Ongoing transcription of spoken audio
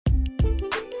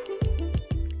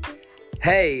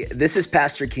Hey, this is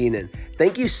Pastor Keenan.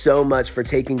 Thank you so much for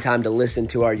taking time to listen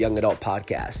to our young adult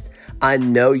podcast. I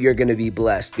know you're going to be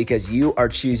blessed because you are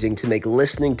choosing to make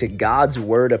listening to God's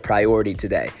word a priority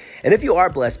today. And if you are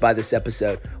blessed by this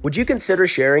episode, would you consider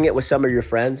sharing it with some of your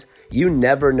friends? You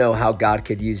never know how God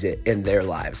could use it in their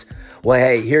lives. Well,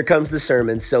 hey, here comes the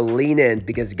sermon, so lean in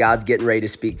because God's getting ready to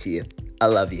speak to you. I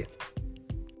love you.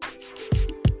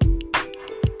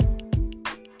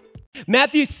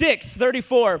 Matthew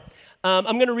 6:34. I'm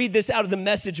going to read this out of the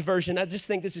Message version. I just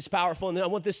think this is powerful, and I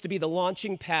want this to be the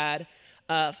launching pad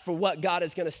for what God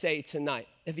is going to say tonight.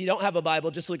 If you don't have a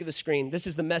Bible, just look at the screen. This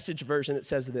is the Message version that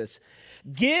says this.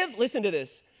 Listen to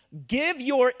this. Give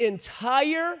your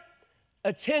entire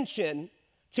attention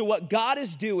to what God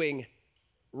is doing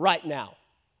right now.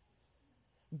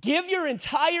 Give your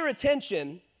entire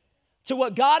attention to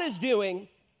what God is doing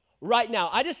right now.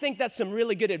 I just think that's some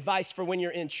really good advice for when you're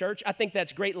in church. I think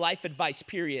that's great life advice,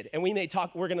 period. And we're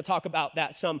going to talk about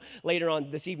that some later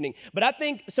on this evening. But I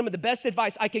think some of the best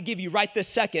advice I could give you right this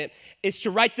second is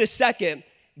to right this second,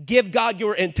 give God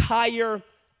your entire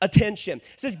attention.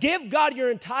 It says, give your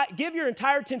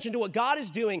entire attention to what God is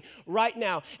doing right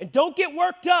now. And don't get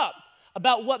worked up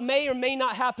about what may or may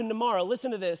not happen tomorrow.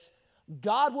 Listen to this.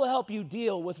 God will help you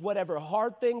deal with whatever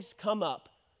hard things come up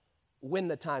when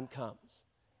the time comes.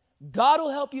 God will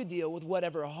help you deal with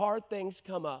whatever hard things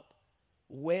come up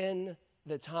when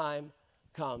the time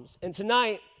comes. And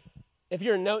tonight, if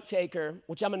you're a note taker,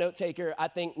 which I'm a note taker, I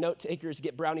think note takers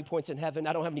get brownie points in heaven.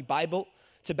 I don't have any Bible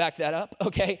to back that up,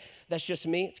 okay? That's just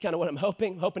me. It's kind of what I'm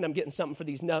hoping I'm getting something for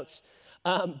these notes.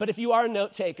 But if you are a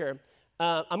note taker,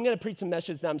 I'm going to preach a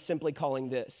message that I'm simply calling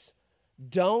this: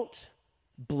 don't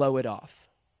blow it off.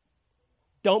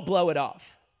 Don't blow it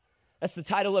off. That's the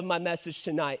title of my message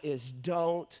tonight, is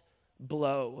don't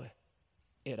blow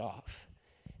it off.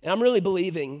 And I'm really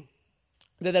believing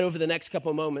that over the next couple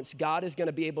of moments, God is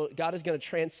going to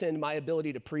transcend my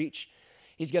ability to preach.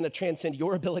 He's going to transcend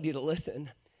your ability to listen,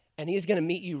 and He's going to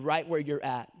meet you right where you're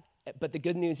at. But the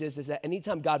good news is that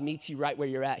anytime God meets you right where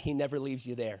you're at, He never leaves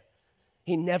you there.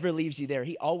 He never leaves you there.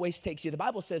 He always takes you. The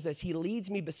Bible says that He leads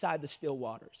me beside the still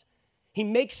waters. He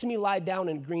makes me lie down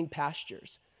in green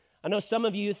pastures. I know some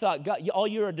of you thought, God, all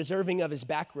you are deserving of is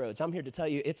back roads. I'm here to tell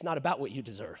you, it's not about what you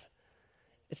deserve.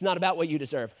 It's not about what you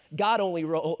deserve. God only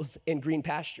rolls in green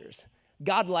pastures.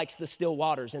 God likes the still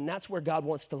waters, and that's where God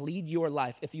wants to lead your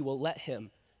life if you will let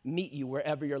Him meet you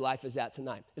wherever your life is at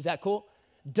tonight. Is that cool?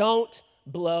 Don't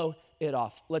blow it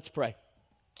off. Let's pray.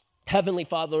 Heavenly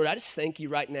Father, Lord, I just thank you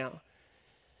right now.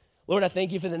 Lord, I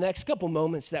thank you for the next couple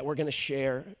moments that we're going to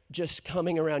share just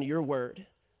coming around your word.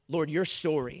 Lord, your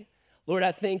story. Lord,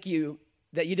 I thank you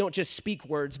that you don't just speak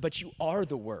words, but you are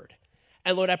the word.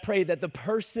 And Lord, I pray that the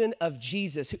person of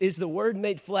Jesus, who is the word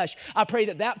made flesh, I pray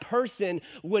that that person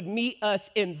would meet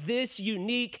us in this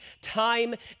unique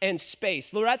time and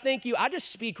space. Lord, I thank you. I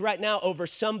just speak right now over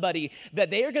somebody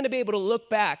that they are going to be able to look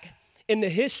back in the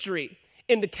history,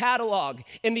 in the catalog,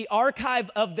 in the archive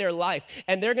of their life,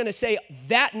 and they're going to say,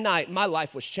 that night, my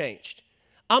life was changed.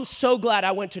 I'm so glad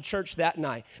I went to church that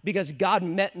night because God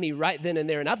met me right then and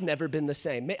there, and I've never been the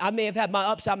same. I may have had my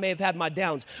ups, I may have had my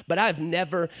downs, but I've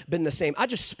never been the same. I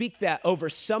just speak that over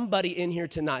somebody in here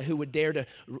tonight who would dare to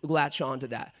latch on to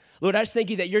that. Lord, I just thank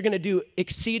you that you're going to do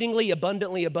exceedingly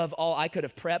abundantly above all I could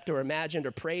have prepped or imagined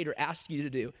or prayed or asked you to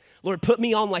do. Lord, put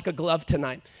me on like a glove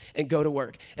tonight and go to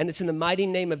work. And it's in the mighty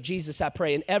name of Jesus I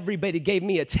pray. And everybody gave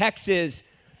me a Texas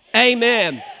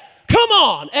amen. Come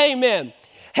on, amen.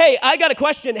 Hey, I got a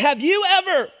question. Have you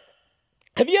ever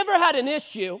had an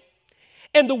issue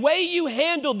and the way you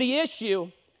handled the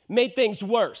issue made things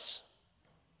worse?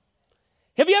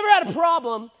 Have you ever had a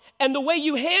problem and the way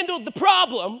you handled the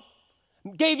problem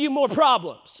gave you more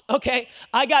problems? Okay,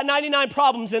 I got 99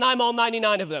 problems and I'm all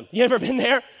 99 of them. You ever been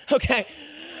there? Okay,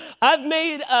 I've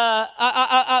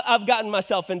gotten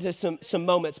myself into some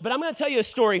moments, but I'm going to tell you a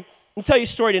story. I'm going to tell you a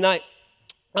story tonight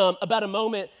about a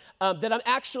moment that I'm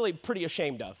actually pretty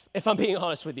ashamed of, if I'm being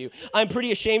honest with you. I'm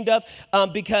pretty ashamed of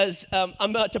because I'm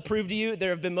about to prove to you there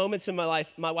have been moments in my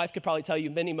life, my wife could probably tell you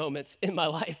many moments in my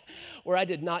life where I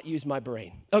did not use my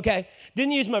brain, okay?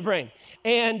 Didn't use my brain.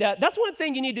 And that's one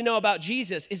thing you need to know about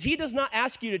Jesus is He does not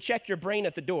ask you to check your brain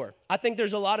at the door. I think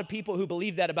there's a lot of people who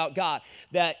believe that about God,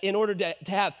 that in order to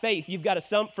have faith, you've got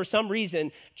to, for some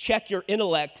reason, check your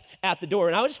intellect at the door.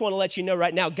 And I just want to let you know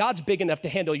right now, God's big enough to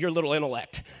handle your little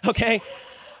intellect, okay?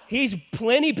 He's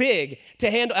plenty big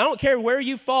to handle. I don't care where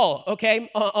you fall,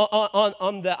 okay,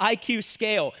 on the IQ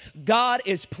scale. God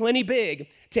is plenty big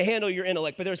to handle your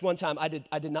intellect. But there's one time I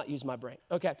did not use my brain,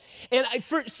 okay? And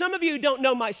for some of you who don't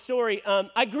know my story,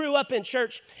 I grew up in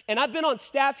church, and I've been on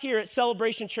staff here at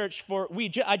Celebration Church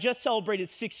I just celebrated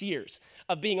 6 years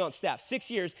of being on staff, 6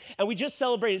 years, and we just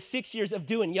celebrated 6 years of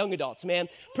doing young adults, man.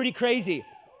 Pretty crazy.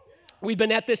 We've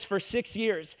been at this for 6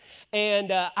 years,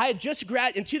 and I had just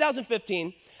in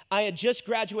 2015, I had just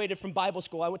graduated from Bible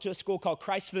school. I went to a school called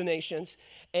Christ for the Nations,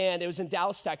 and it was in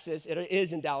Dallas, Texas. It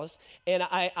is in Dallas, and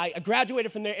I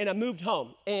graduated from there, and I moved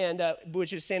home, and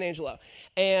which is San Angelo.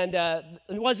 And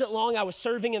it wasn't long. I was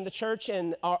serving in the church,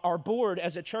 and our board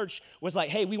as a church was like,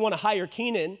 "Hey, we want to hire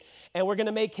Keenan, and we're going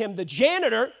to make him the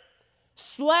janitor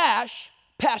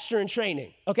 / pastor in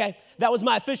training." Okay, that was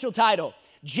my official title.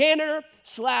 Janitor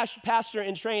 / pastor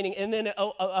in training. And then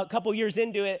a couple years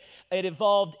into it, it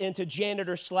evolved into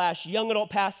janitor / young adult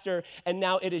pastor. And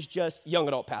now it is just young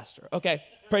adult pastor. Okay,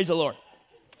 praise the Lord.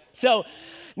 So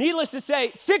needless to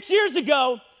say, 6 years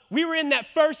ago, we were in that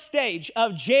first stage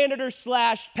of janitor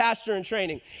 / pastor in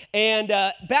training. And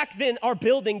back then, our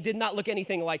building did not look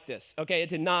anything like this, okay? It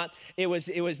did not. It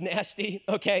was nasty,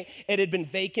 okay? It had been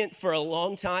vacant for a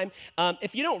long time.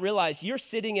 If you don't realize, you're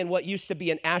sitting in what used to be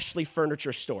an Ashley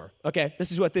furniture store, okay?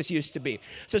 This is what this used to be.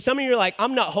 So some of you are like,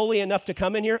 "I'm not holy enough to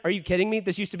come in here." Are you kidding me?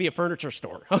 This used to be a furniture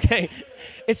store, okay?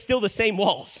 It's still the same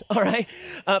walls, all right?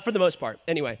 For the most part,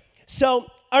 anyway. So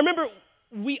I remember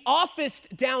we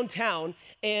officed downtown,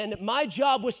 and my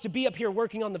job was to be up here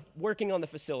working on the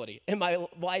facility. And my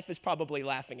wife is probably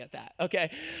laughing at that,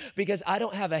 okay? Because I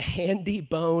don't have a handy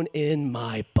bone in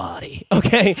my body,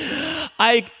 okay?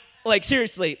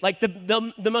 Seriously,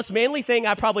 the most manly thing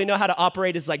I probably know how to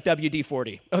operate is like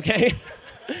WD-40, okay?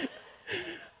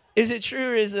 Is it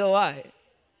true or is it a lie?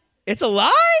 It's a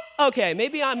lie? Okay,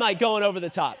 maybe I'm like going over the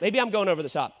top.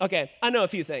 Okay, I know a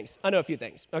few things,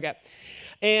 okay?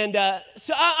 And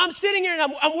so I'm sitting here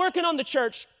and I'm working on the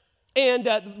church, and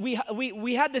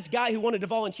we had this guy who wanted to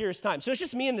volunteer his time. So it's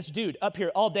just me and this dude up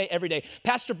here all day, every day.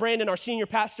 Pastor Brandon, our senior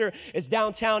pastor, is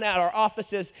downtown at our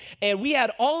offices, and we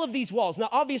had all of these walls. Now,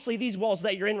 obviously, these walls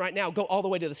that you're in right now go all the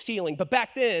way to the ceiling, but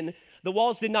back then, the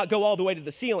walls did not go all the way to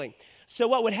the ceiling. So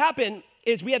what would happen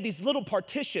is we had these little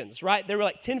partitions, right? They were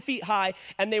like 10 feet high,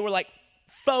 and they were like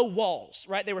faux walls,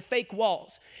 right? They were fake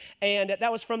walls. And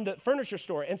that was from the furniture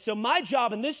store. And so my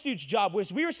job and this dude's job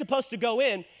was we were supposed to go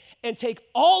in and take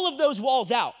all of those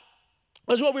walls out.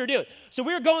 That's what we were doing. So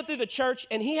we were going through the church,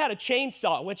 and he had a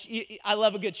chainsaw, which I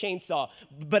love a good chainsaw,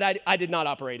 but I did not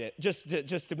operate it, just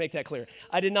to make that clear.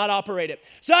 I did not operate it.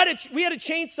 So we had a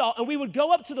chainsaw, and we would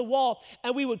go up to the wall,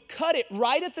 and we would cut it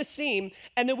right at the seam,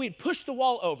 and then we'd push the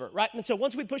wall over, right? And so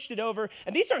once we pushed it over,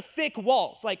 and these are thick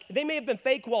walls. Like, they may have been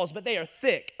fake walls, but they are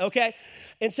thick, okay?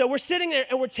 And so we're sitting there,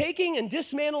 and we're taking and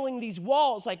dismantling these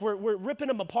walls, like we're ripping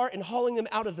them apart and hauling them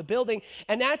out of the building,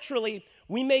 and naturally,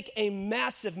 we make a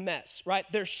massive mess, right?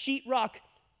 There's sheetrock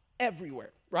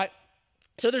everywhere, right?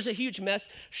 So there's a huge mess,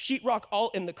 sheetrock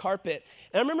all in the carpet.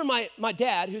 And I remember my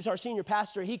dad, who's our senior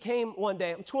pastor, he came one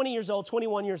day. I'm 20 years old,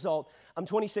 21 years old. I'm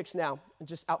 26 now, I'm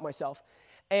just out myself.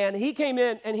 And he came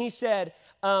in and he said,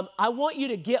 "I want you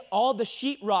to get all the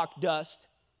sheetrock dust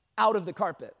out of the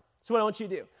carpet. That's what I want you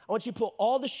to do. I want you to pull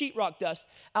all the sheetrock dust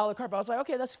out of the carpet." I was like,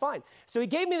 "Okay, that's fine." So he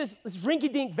gave me this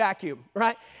rinky-dink vacuum,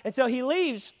 right? And so he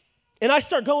leaves, and I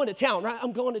start going to town, right?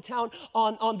 I'm going to town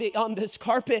on this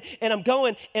carpet, and I'm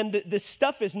going, and the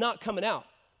stuff is not coming out.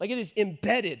 Like, it is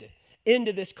embedded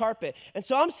into this carpet. And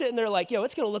so I'm sitting there like, yo,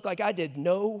 it's going to look like I did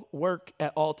no work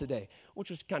at all today, which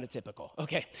was kind of typical,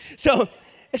 okay? So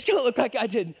it's going to look like I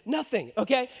did nothing,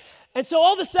 okay? And so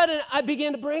all of a sudden, I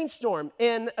began to brainstorm.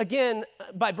 And again,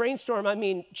 by brainstorm, I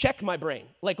mean check my brain.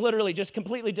 Like, literally just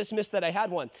completely dismiss that I had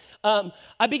one.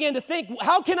 I began to think,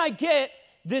 how can I get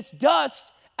this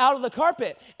dust out of the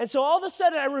carpet? And so all of a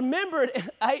sudden I remembered,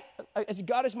 as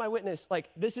God is my witness,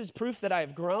 like, this is proof that I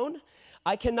have grown.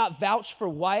 I cannot vouch for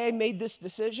why I made this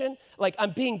decision. Like,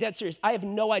 I'm being dead serious. I have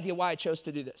no idea why I chose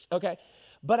to do this, okay?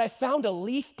 But I found a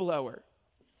leaf blower.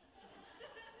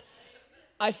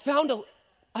 I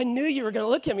knew you were gonna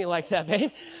look at me like that,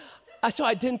 babe. So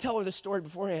I didn't tell her the story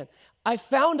beforehand. I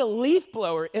found a leaf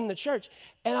blower in the church,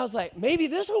 and I was like, maybe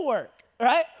this will work,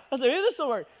 right? I was like, maybe this will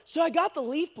work. So I got the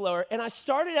leaf blower, and I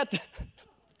started at the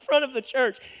front of the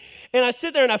church, and I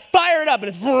sit there, and I fire it up, and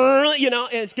it's,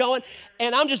 and it's going,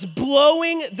 and I'm just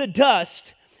blowing the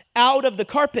dust out of the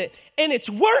carpet, and it's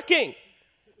working.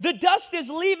 The dust is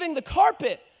leaving the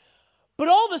carpet, but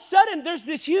all of a sudden, there's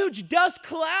this huge dust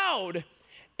cloud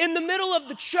in the middle of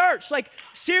the church. Like,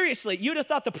 seriously, you'd have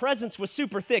thought the presence was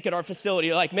super thick at our facility.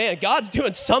 You're like, man, God's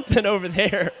doing something over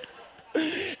there.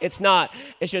 It's not.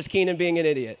 It's just Keenan being an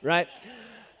idiot, right?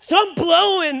 So I'm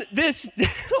blowing this,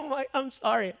 I'm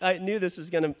sorry. I knew this was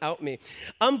going to out me.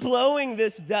 I'm blowing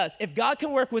this dust. If God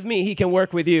can work with me, he can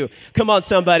work with you. Come on,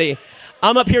 somebody.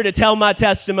 I'm up here to tell my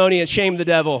testimony and shame the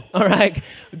devil, all right?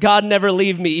 God never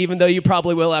leave me, even though you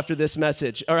probably will after this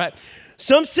message, all right?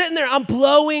 So I'm sitting there, I'm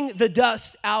blowing the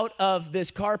dust out of this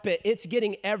carpet. It's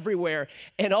getting everywhere.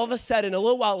 And all of a sudden, a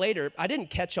little while later, I didn't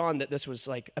catch on that this was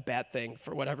like a bad thing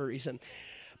for whatever reason.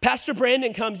 Pastor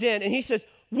Brandon comes in and he says,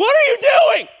 "What are you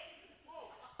doing?"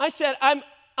 I said, I'm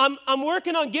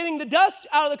working on getting the dust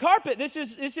out of the carpet. This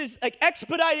is like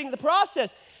expediting the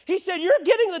process. He said, "You're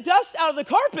getting the dust out of the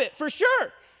carpet for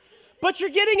sure, but you're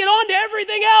getting it onto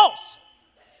everything else."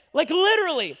 Like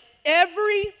literally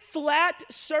every flat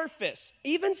surface,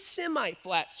 even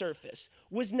semi-flat surface,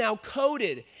 was now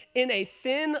coated in a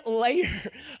thin layer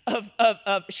of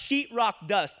sheetrock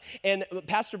dust. And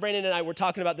Pastor Brandon and I were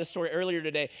talking about this story earlier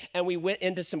today, and we went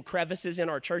into some crevices in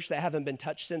our church that haven't been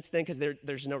touched since then because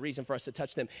there's no reason for us to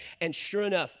touch them. And sure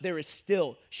enough, there is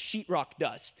still sheetrock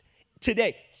dust.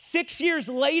 Today, 6 years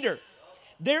later,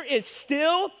 there is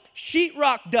still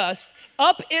sheetrock dust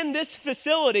up in this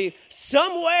facility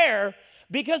somewhere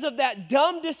because of that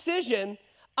dumb decision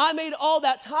I made all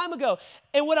that time ago.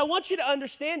 And what I want you to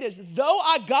understand is, though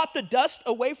I got the dust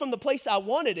away from the place I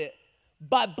wanted it,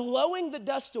 by blowing the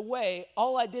dust away,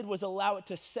 all I did was allow it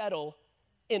to settle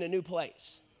in a new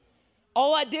place.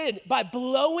 All I did by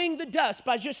blowing the dust,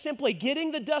 by just simply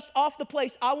getting the dust off the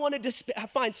place I wanted to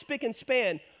find spick and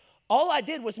span, all I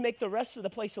did was make the rest of the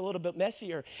place a little bit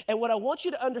messier. And what I want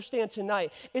you to understand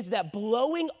tonight is that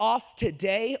blowing off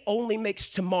today only makes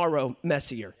tomorrow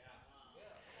messier.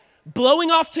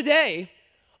 Blowing off today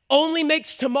only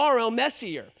makes tomorrow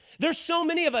messier. There's so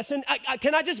many of us, and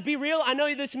can I just be real? I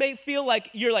know this may feel like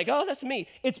you're like, oh, that's me.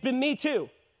 It's been me too.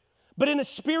 But in a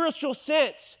spiritual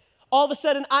sense, all of a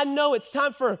sudden I know it's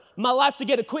time for my life to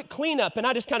get a quick cleanup, and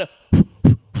I just kind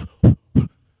of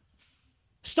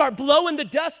start blowing the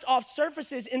dust off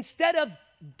surfaces instead of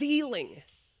dealing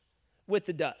with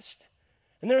the dust.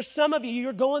 And there are some of you,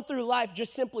 you're going through life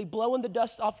just simply blowing the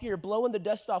dust off here, blowing the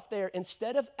dust off there,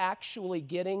 instead of actually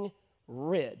getting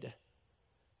rid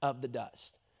of the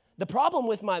dust. The problem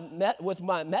with my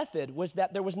method was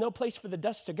that there was no place for the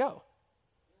dust to go.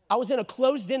 I was in a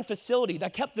closed-in facility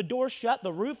that kept the door shut.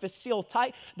 The roof is sealed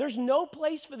tight. There's no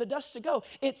place for the dust to go.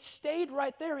 It stayed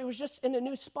right there. It was just in a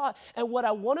new spot. And what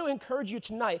I want to encourage you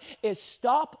tonight is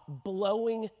stop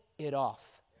blowing it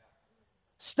off.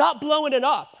 Stop blowing it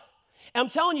off. I'm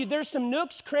telling you, there's some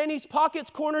nooks, crannies, pockets,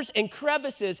 corners, and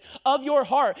crevices of your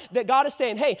heart that God is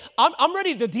saying, hey, I'm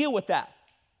ready to deal with that.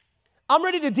 I'm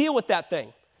ready to deal with that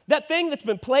thing. That thing that's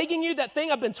been plaguing you, that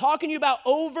thing I've been talking to you about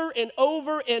over and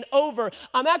over and over,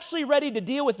 I'm actually ready to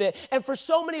deal with it. And for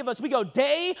so many of us, we go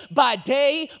day by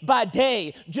day by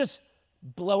day, just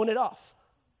blowing it off.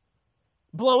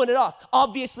 Blowing it off.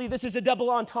 Obviously, this is a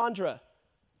double entendre.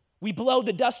 We blow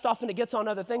the dust off and it gets on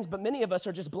other things, but many of us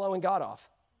are just blowing God off.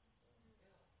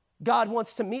 God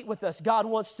wants to meet with us. God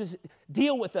wants to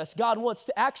deal with us. God wants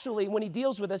to actually, when he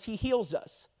deals with us, he heals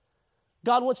us.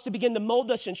 God wants to begin to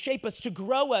mold us and shape us, to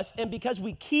grow us. And because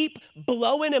we keep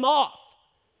blowing him off,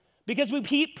 because we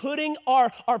keep putting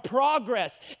our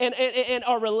progress and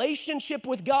our relationship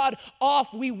with God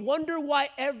off, we wonder why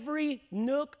every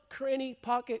nook, cranny,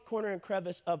 pocket, corner, and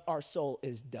crevice of our soul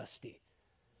is dusty.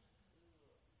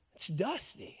 It's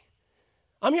dusty.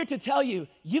 I'm here to tell you,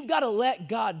 you've got to let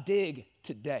God dig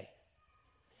today.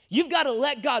 You've got to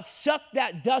let God suck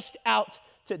that dust out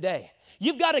today.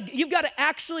 You've got to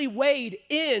actually wade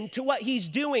into what he's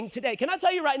doing today. Can I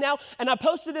tell you right now, and I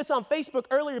posted this on Facebook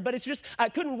earlier, but it's just, I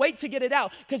couldn't wait to get it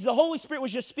out because the Holy Spirit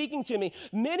was just speaking to me.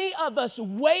 Many of us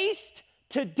waste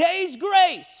today's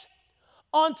grace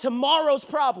on tomorrow's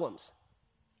problems.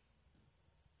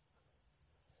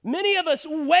 Many of us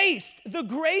waste the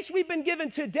grace we've been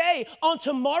given today on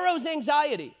tomorrow's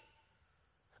anxiety,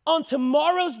 on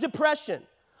tomorrow's depression,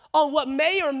 on what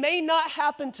may or may not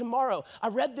happen tomorrow. I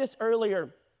read this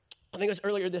earlier, I think it was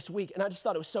earlier this week, and I just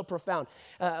thought it was so profound.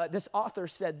 This author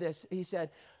said this. He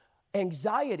said,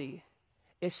 anxiety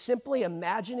is simply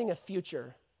imagining a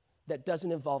future that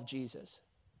doesn't involve Jesus.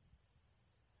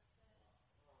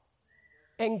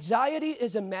 Anxiety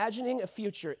is imagining a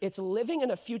future. It's living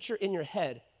in a future in your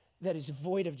head that is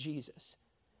void of Jesus.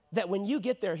 That when you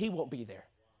get there, he won't be there.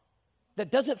 That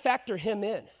doesn't factor him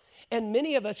in. And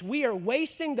many of us, we are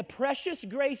wasting the precious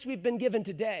grace we've been given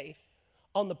today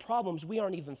on the problems we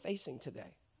aren't even facing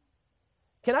today.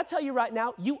 Can I tell you right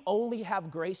now, you only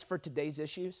have grace for today's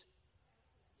issues?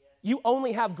 You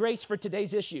only have grace for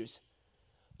today's issues.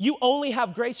 You only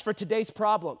have grace for today's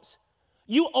problems.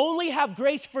 You only have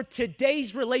grace for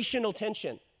today's relational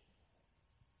tension.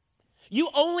 You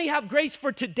only have grace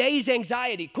for today's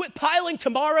anxiety. Quit piling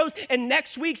tomorrow's and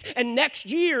next week's and next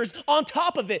year's on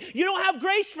top of it. You don't have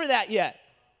grace for that yet.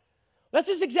 This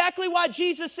is exactly why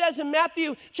Jesus says in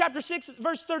Matthew chapter 6,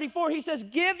 verse 34, he says,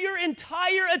 give your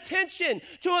entire attention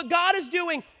to what God is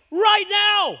doing right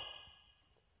now.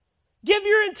 Give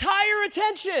your entire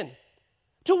attention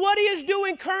to what he is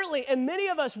doing currently. And many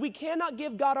of us, we cannot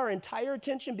give God our entire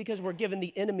attention because we're giving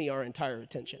the enemy our entire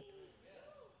attention.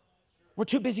 We're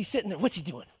too busy sitting there. What's he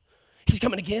doing? He's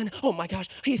coming again. Oh my gosh,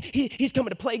 he's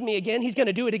coming to plague me again. He's going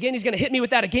to do it again. He's going to hit me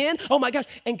with that again. Oh my gosh.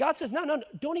 And God says, no,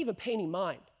 don't even pay any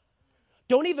mind.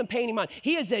 Don't even pay any mind.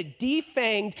 He is a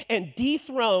defanged and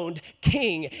dethroned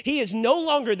king. He is no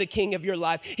longer the king of your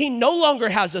life. He no longer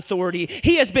has authority.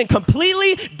 He has been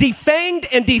completely defanged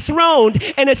and dethroned.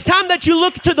 And it's time that you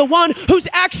look to the one who's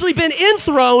actually been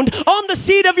enthroned on the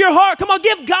seat of your heart. Come on,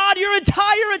 give God your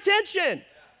entire attention.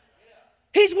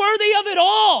 He's worthy of it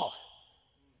all.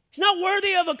 He's not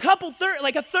worthy of a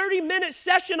 30-minute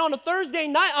session on a Thursday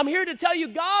night. I'm here to tell you,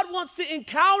 God wants to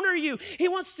encounter you. He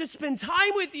wants to spend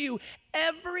time with you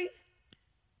every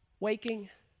waking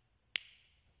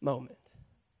moment.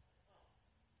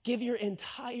 Give your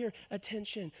entire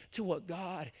attention to what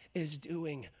God is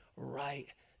doing right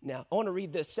now. I want to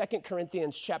read this, 2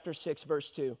 Corinthians chapter 6,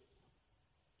 verse 2.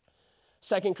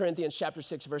 2 Corinthians chapter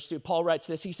 6, verse 2. Paul writes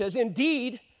this. He says,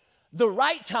 indeed, the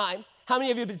right time. How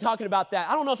many of you have been talking about that?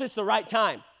 I don't know if it's the right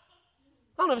time.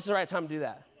 I don't know if it's the right time to do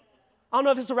that. I don't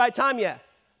know if it's the right time yet.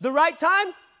 The right time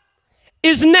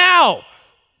is now.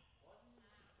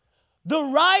 The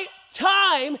right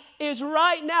time is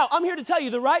right now. I'm here to tell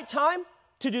you the right time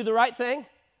to do the right thing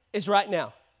is right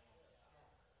now.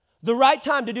 The right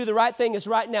time to do the right thing is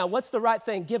right now. What's the right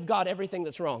thing? Give God everything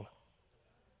that's wrong.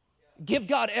 Give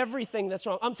God everything that's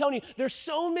wrong. I'm telling you, there's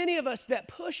so many of us that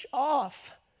push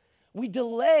off. We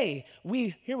delay.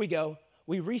 Here we go.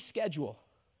 We reschedule.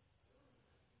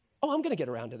 Oh, I'm going to get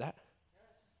around to that.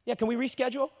 Yeah, can we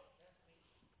reschedule?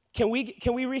 Can we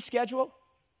reschedule?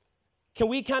 Can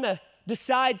we kind of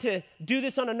decide to do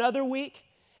this on another week?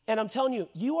 And I'm telling you,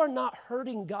 you are not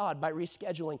hurting God by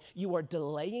rescheduling. You are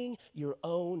delaying your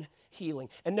own healing.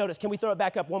 And notice, can we throw it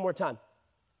back up one more time?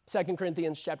 2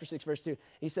 Corinthians chapter 6, verse 2.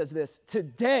 He says this,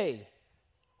 today,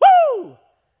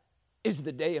 is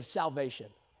the day of salvation.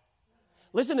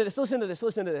 Listen to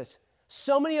this.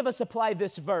 So many of us apply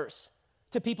this verse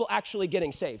to people actually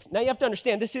getting saved. Now you have to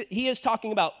understand, he is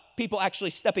talking about people actually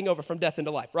stepping over from death into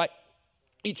life, right?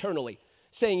 Eternally,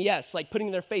 saying yes, like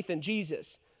putting their faith in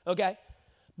Jesus, okay?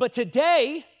 But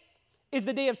today is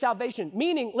the day of salvation,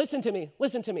 meaning, listen to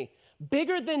me,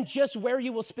 bigger than just where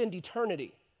you will spend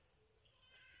eternity,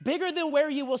 bigger than where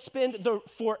you will spend the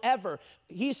forever.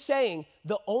 He's saying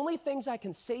the only things I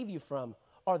can save you from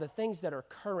are the things that are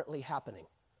currently happening.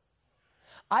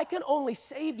 I can only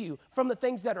save you from the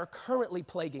things that are currently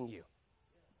plaguing you.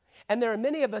 And there are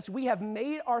many of us, we have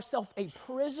made ourselves a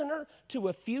prisoner to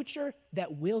a future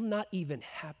that will not even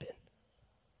happen.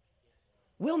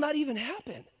 Will not even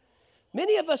happen.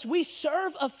 Many of us, we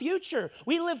serve a future.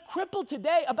 We live crippled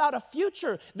today about a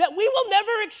future that we will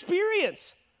never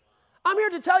experience. I'm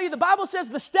here to tell you, the Bible says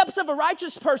the steps of a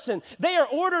righteous person, they are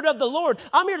ordered of the Lord.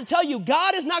 I'm here to tell you,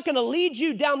 God is not going to lead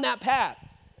you down that path.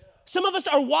 Some of us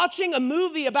are watching a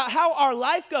movie about how our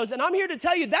life goes, and I'm here to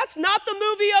tell you, that's not the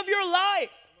movie of your life.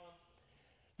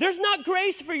 There's not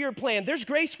grace for your plan. There's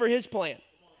grace for his plan.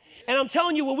 And I'm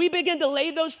telling you, when we begin to lay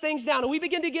those things down and we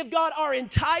begin to give God our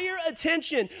entire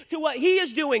attention to what he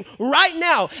is doing right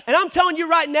now, and I'm telling you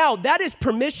right now, that is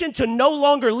permission to no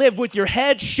longer live with your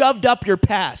head shoved up your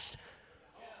past.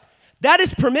 That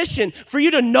is permission for you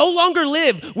to no longer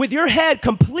live with your head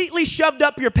completely shoved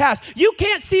up your past. You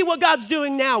can't see what God's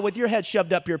doing now with your head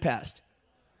shoved up your past.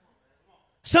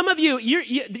 Some of you,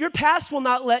 your past will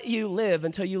not let you live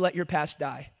until you let your past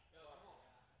die.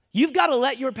 You've got to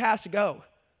let your past go.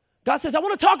 God says, I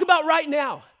want to talk about right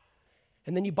now.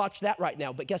 And then you botch that right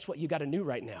now, but guess what? You got a new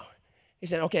right now. He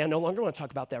said, okay, I no longer want to talk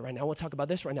about that right now. I want to talk about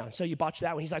this right now. And so you botch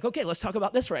that one. He's like, okay, let's talk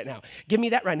about this right now. Give me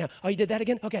that right now. Oh, you did that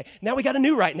again? Okay, now we got a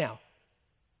new right now.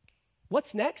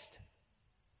 What's next?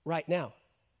 Right now.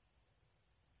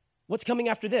 What's coming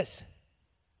after this?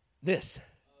 This.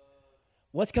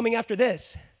 What's coming after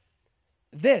this?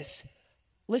 This.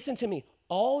 Listen to me.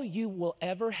 All you will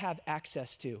ever have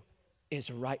access to is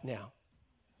right now.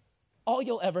 all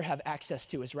you'll ever have access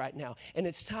to is right now. And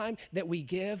it's time that we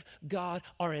give God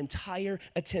our entire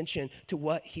attention to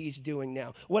what he's doing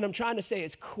now. What I'm trying to say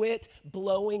is quit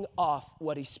blowing off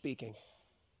what he's speaking.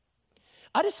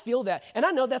 I just feel that. And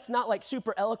I know that's not like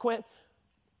super eloquent,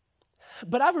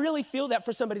 but I really feel that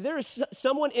for somebody. There is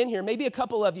someone in here, maybe a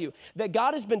couple of you, that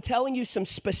God has been telling you some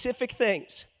specific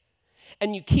things,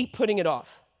 and you keep putting it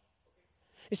off.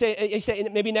 You say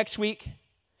maybe next week,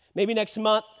 maybe next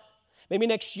month, maybe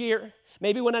next year,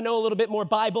 maybe when I know a little bit more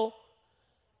Bible,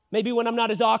 maybe when I'm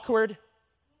not as awkward,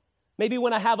 maybe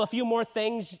when I have a few more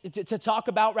things to talk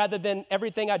about rather than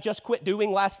everything I just quit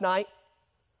doing last night.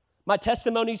 My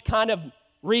testimony's kind of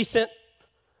recent.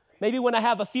 Maybe when I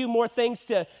have a few more things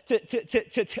to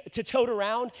tote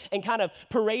around and kind of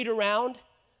parade around,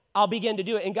 I'll begin to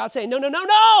do it. And God's saying,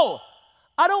 no.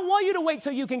 I don't want you to wait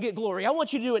till you can get glory. I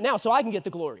want you to do it now so I can get the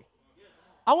glory.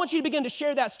 I want you to begin to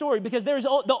share that story, because there's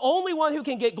the only one who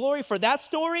can get glory for that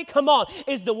story, come on,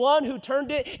 is the one who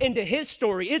turned it into his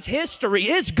story. It's history.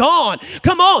 It's gone.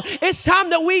 Come on. It's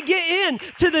time that we get in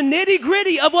to the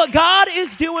nitty-gritty of what God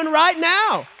is doing right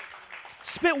now.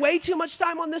 Spent way too much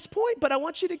time on this point, but I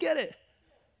want you to get it.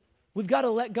 We've got to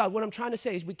let God, what I'm trying to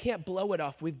say is we can't blow it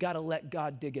off. We've got to let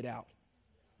God dig it out.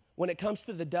 When it comes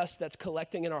to the dust that's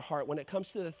collecting in our heart, when it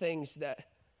comes to the things that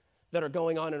are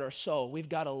going on in our soul, we've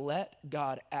got to let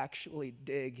God actually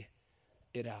dig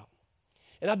it out.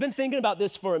 And I've been thinking about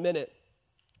this for a minute.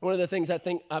 One of the things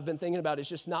I've been thinking about is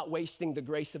just not wasting the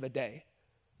grace of a day.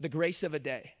 The grace of a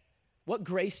day. What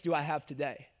grace do I have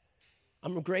today?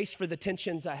 I'm graced for the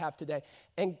tensions I have today.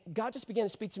 And God just began to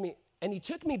speak to me, and he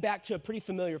took me back to a pretty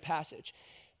familiar passage.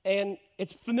 And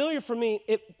it's familiar for me.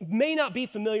 It may not be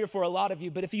familiar for a lot of you,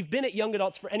 but if you've been at Young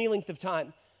Adults for any length of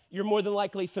time, you're more than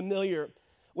likely familiar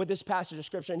with this passage of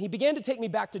Scripture. And he began to take me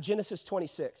back to Genesis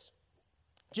 26.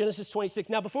 Genesis 26.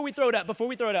 Now, before we throw it up,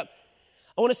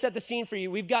 I want to set the scene for you.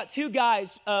 We've got two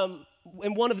guys, and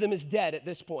one of them is dead at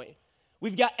this point.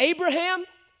 We've got Abraham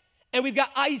and we've got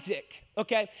Isaac,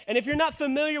 okay? And if you're not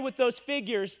familiar with those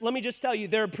figures, let me just tell you,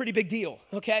 they're a pretty big deal,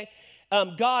 okay?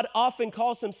 God often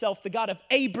calls himself the God of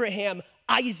Abraham,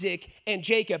 Isaac, and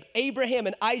Jacob. Abraham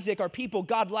and Isaac are people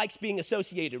God likes being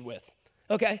associated with,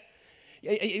 okay?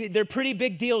 They're pretty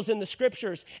big deals in the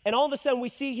scriptures. And all of a sudden we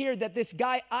see here that this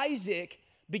guy Isaac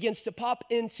begins to pop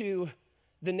into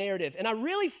the narrative. And I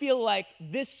really feel like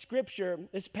this scripture,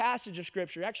 this passage of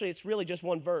scripture, actually it's really just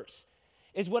one verse,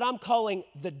 is what I'm calling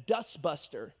the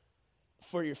dustbuster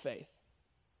for your faith.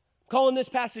 I'm calling this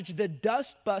passage the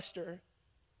dustbuster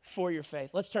for your faith.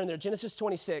 Let's turn there. Genesis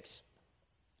 26,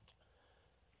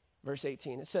 verse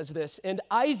 18. It says this, and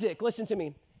Isaac, listen to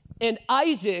me, and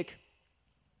Isaac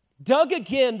dug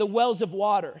again the wells of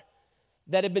water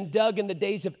that had been dug in the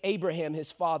days of Abraham, his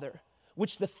father,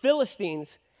 which the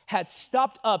Philistines had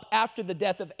stopped up after the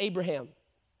death of Abraham.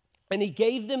 And he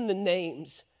gave them the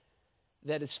names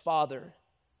that his father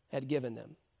had given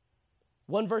them.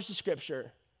 One verse of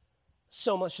scripture,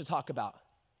 so much to talk about.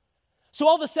 So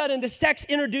all of a sudden, this text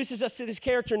introduces us to this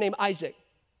character named Isaac.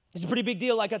 It's a pretty big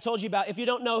deal, like I told you about. If you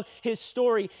don't know his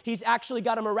story, he's actually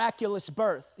got a miraculous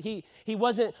birth. He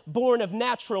wasn't born of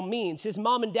natural means. His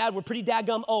mom and dad were pretty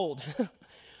daggum old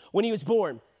when he was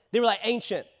born. They were like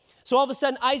ancient. So all of a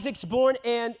sudden, Isaac's born,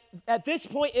 and at this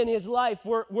point in his life,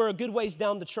 we're a good ways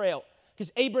down the trail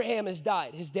because Abraham has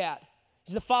died, his dad.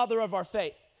 He's the father of our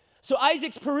faith. So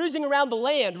Isaac's perusing around the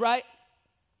land, right?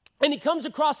 And he comes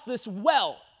across this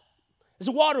well. It's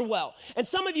a water well. And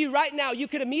some of you right now, you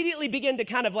could immediately begin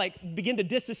to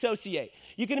disassociate.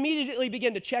 You can immediately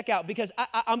begin to check out because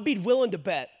I'd be willing to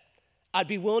bet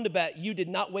you did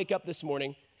not wake up this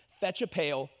morning, fetch a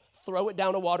pail, throw it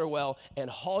down a water well,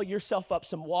 and haul yourself up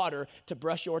some water to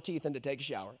brush your teeth and to take a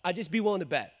shower. I'd just be willing to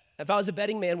bet. If I was a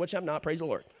betting man, which I'm not, praise the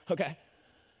Lord, okay?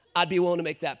 I'd be willing to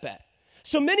make that bet.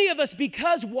 So many of us,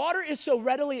 because water is so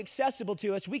readily accessible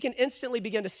to us, we can instantly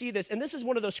begin to see this. And this is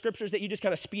one of those scriptures that you just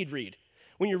kind of speed read.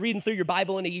 When you're reading through your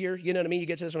Bible in a year, you know what I mean? You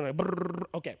get to this one, like, brrr,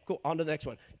 okay, cool, on to the next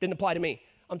one. Didn't apply to me.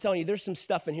 I'm telling you, there's some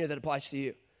stuff in here that applies to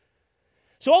you.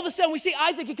 So all of a sudden, we see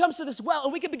Isaac, he comes to this well,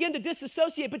 and we can begin to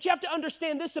disassociate. But you have to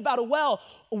understand this about a well.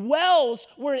 Wells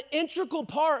were an integral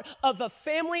part of a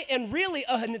family and really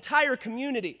an entire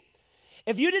community.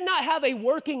 If you did not have a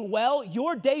working well,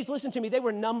 your days, listen to me, they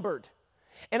were numbered.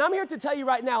 And I'm here to tell you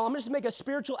right now, I'm just to make a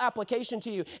spiritual application to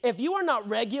you. If you are not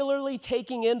regularly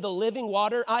taking in the living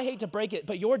water, I hate to break it,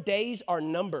 but your days are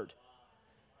numbered.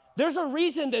 There's a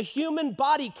reason the human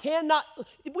body cannot,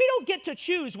 we don't get to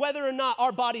choose whether or not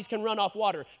our bodies can run off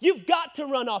water. You've got to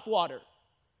run off water.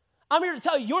 I'm here to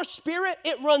tell you, your spirit,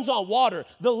 it runs on water,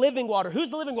 the living water. Who's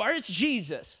the living water? It's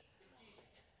Jesus.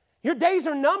 Your days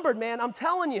are numbered, man, I'm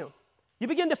telling you. You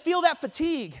begin to feel that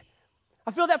fatigue.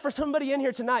 I feel that for somebody in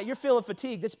here tonight. You're feeling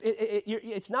fatigued.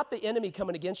 It's not the enemy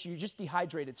coming against you. You're just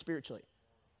dehydrated spiritually.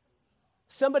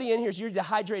 Somebody in here is you're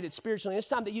dehydrated spiritually. It's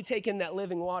time that you take in that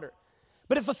living water.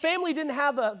 But if a family didn't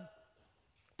have a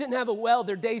well,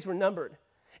 their days were numbered.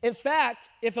 In fact,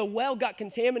 if a well got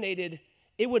contaminated,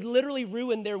 it would literally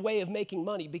ruin their way of making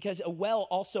money because a well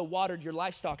also watered your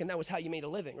livestock, and that was how you made a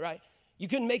living, right? You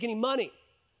couldn't make any money.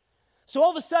 So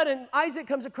all of a sudden, Isaac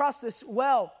comes across this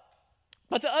well.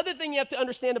 But the other thing you have to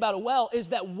understand about a well is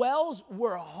that wells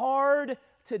were hard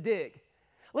to dig.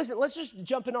 Listen, let's just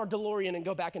jump in our DeLorean and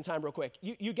go back in time real quick.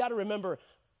 You got to remember,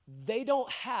 they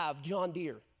don't have John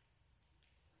Deere.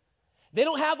 They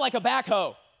don't have like a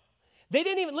backhoe. They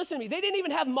didn't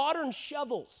even have modern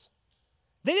shovels.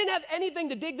 They didn't have anything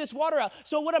to dig this water out.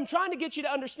 So what I'm trying to get you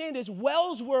to understand is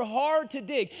wells were hard to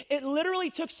dig. It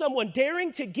literally took someone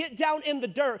daring to get down in the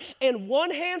dirt and one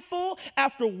handful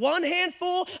after one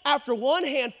handful after one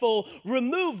handful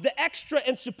remove the extra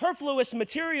and superfluous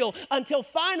material until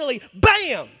finally,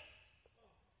 bam,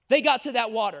 they got to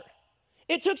that water.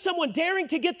 It took someone daring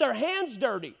to get their hands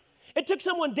dirty. It took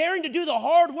someone daring to do the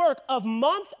hard work of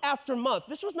month after month.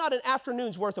 This was not an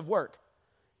afternoon's worth of work.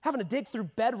 Having to dig through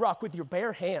bedrock with your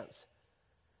bare hands.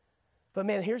 But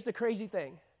man, here's the crazy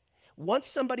thing. Once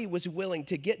somebody was willing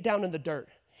to get down in the dirt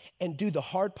and do the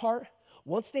hard part,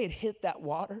 once they had hit that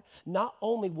water, not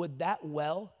only would that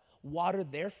well water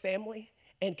their family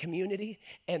and community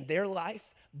and their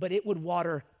life, but it would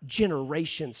water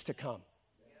generations to come.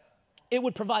 It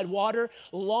would provide water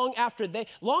long after they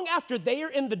are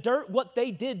in the dirt. What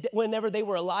they did whenever they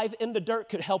were alive in the dirt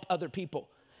could help other people.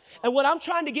 And what I'm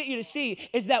trying to get you to see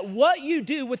is that what you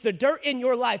do with the dirt in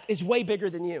your life is way bigger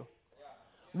than you.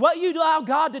 What you allow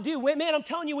God to do, man, I'm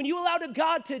telling you, when you allow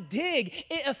God to dig,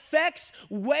 it affects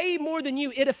way more than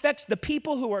you. It affects the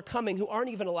people who are coming, who aren't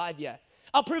even alive yet.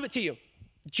 I'll prove it to you.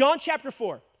 John chapter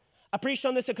 4. I preached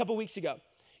on this a couple weeks ago.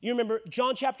 You remember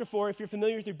John chapter 4, if you're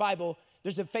familiar with your Bible,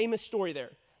 there's a famous story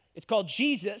there. It's called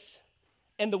Jesus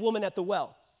and the woman at the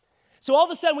well. So all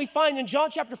of a sudden we find in John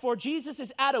chapter 4, Jesus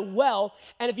is at a well,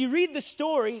 and if you read the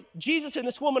story, Jesus and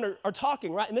this woman are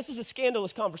talking, right? And this is a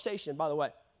scandalous conversation, by the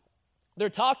way. They're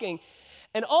talking,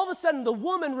 and all of a sudden the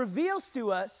woman reveals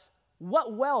to us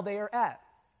what well they are at.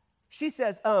 She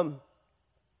says,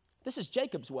 this is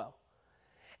Jacob's well.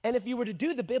 And if you were to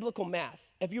do the biblical math,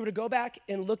 if you were to go back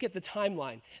and look at the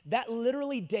timeline, that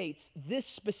literally dates this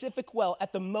specific well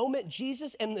at the moment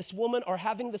Jesus and this woman are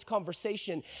having this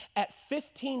conversation at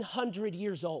 1,500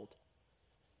 years old.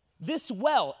 This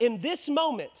well, in this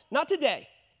moment, not today,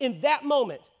 in that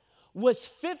moment, was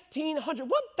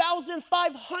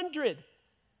 1,500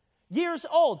 years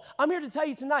old. I'm here to tell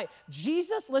you tonight,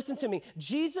 Jesus, listen to me,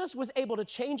 Jesus was able to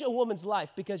change a woman's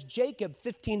life because Jacob,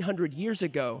 1,500 years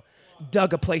ago,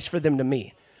 dug a place for them to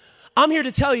meet. I'm here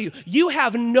to tell you, you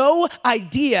have no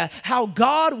idea how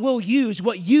God will use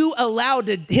what you allowed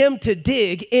him to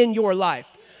dig in your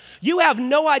life. You have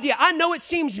no idea. I know it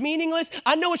seems meaningless.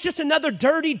 I know it's just another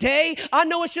dirty day. I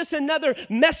know it's just another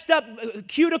messed up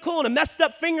cuticle and a messed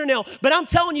up fingernail. But I'm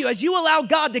telling you, as you allow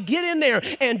God to get in there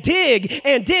and dig,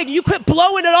 you quit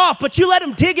blowing it off, but you let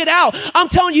him dig it out. I'm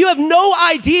telling you, you have no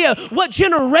idea what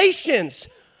generations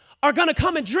are going to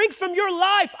come and drink from your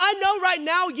life. I know right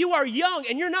now you are young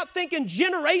and you're not thinking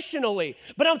generationally,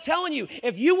 but I'm telling you,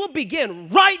 if you will begin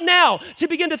right now to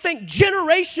begin to think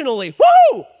generationally,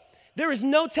 woo, there is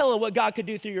no telling what God could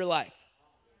do through your life.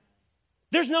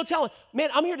 There's no telling.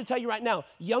 Man, I'm here to tell you right now,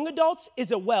 young adults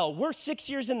is a well. We're 6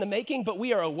 years in the making, but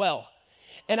we are a well.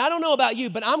 And I don't know about you,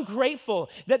 but I'm grateful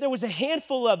that there was a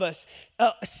handful of us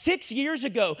 6 years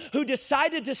ago who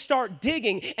decided to start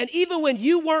digging. And even when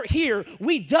you weren't here,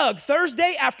 we dug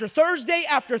Thursday after Thursday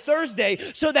after Thursday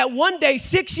so that one day,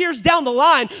 6 years down the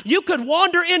line, you could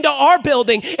wander into our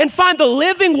building and find the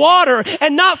living water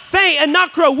and not faint and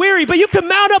not grow weary, but you could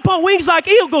mount up on wings like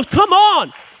eagles. Come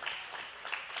on.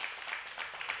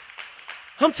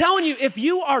 I'm telling you, if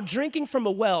you are drinking from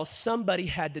a well, somebody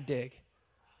had to dig.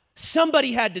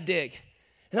 Somebody had to dig.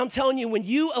 And I'm telling you, when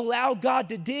you allow God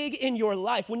to dig in your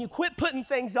life, when you quit putting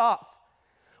things off,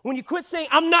 when you quit saying,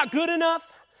 I'm not good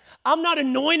enough, I'm not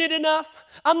anointed enough,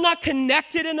 I'm not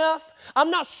connected enough, I'm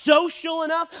not social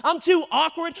enough, I'm too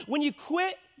awkward, when you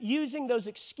quit using those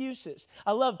excuses.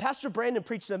 I love, Pastor Brandon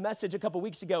preached a message a couple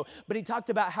weeks ago, but he talked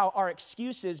about how our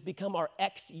excuses become our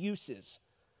ex-uses.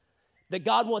 That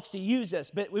God wants to use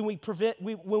us, but when we present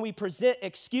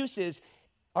excuses,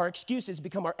 our excuses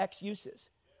become our ex-uses.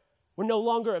 We're no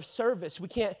longer of service. We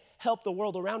can't help the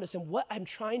world around us. And what I'm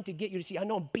trying to get you to see, I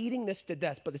know I'm beating this to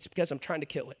death, but it's because I'm trying to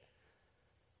kill it,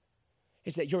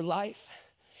 is that your life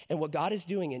and what God is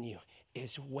doing in you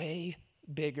is way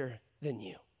bigger than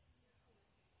you.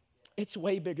 It's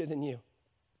way bigger than you.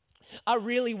 I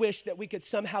really wish that we could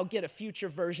somehow get a future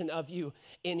version of you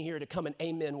in here to come and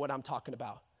amen what I'm talking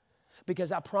about.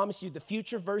 Because I promise you, the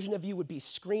future version of you would be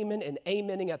screaming and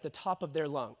amening at the top of their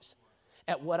lungs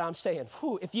at what I'm saying.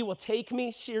 Whew, if you will take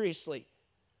me seriously,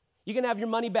 you can have your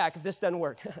money back if this doesn't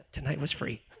work. Tonight was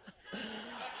free.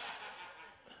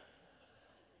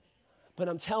 But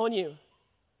I'm telling you,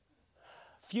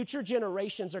 future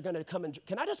generations are going to come and,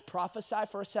 can I just prophesy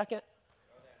for a second?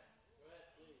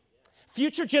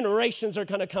 Future generations are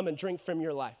going to come and drink from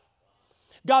your life.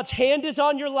 God's hand is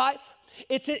on your life.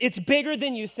 It's bigger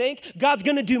than you think. God's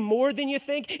going to do more than you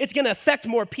think. It's going to affect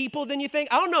more people than you think.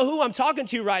 I don't know who I'm talking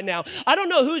to right now. I don't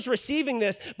know who's receiving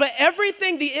this, but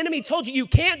everything the enemy told you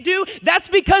can't do, that's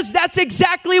because that's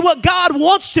exactly what God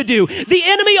wants to do. The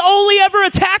enemy only ever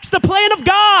attacks the plan of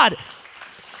God.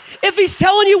 If he's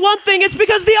telling you one thing, it's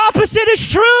because the opposite is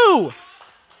true.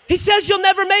 He says you'll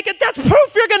never make it. That's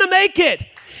proof you're going to make it.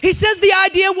 He says the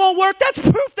idea won't work. That's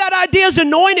proof that idea is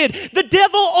anointed. The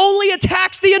devil only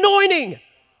attacks the anointing.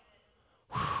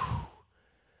 Whew.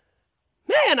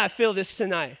 Man, I feel this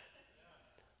tonight.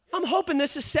 I'm hoping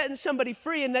this is setting somebody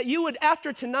free and that you would,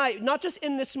 after tonight, not just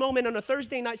in this moment on a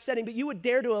Thursday night setting, but you would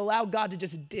dare to allow God to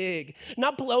just dig,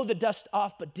 not blow the dust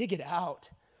off, but dig it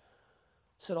out.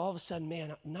 So that all of a sudden,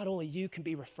 man, not only you can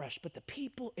be refreshed, but the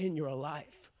people in your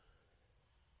life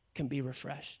can be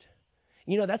refreshed.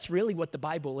 You know, that's really what the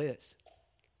Bible is.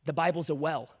 The Bible's a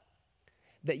well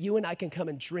that you and I can come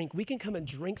and drink. We can come and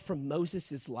drink from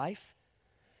Moses' life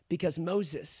because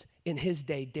Moses in his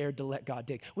day dared to let God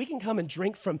dig. We can come and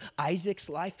drink from Isaac's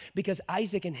life because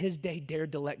Isaac in his day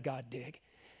dared to let God dig.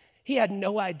 He had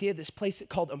no idea this place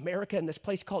called America and this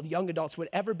place called young adults would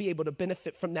ever be able to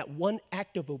benefit from that one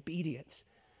act of obedience.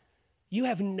 You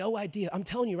have no idea. I'm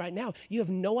telling you right now, you have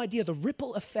no idea the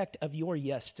ripple effect of your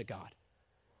yes to God.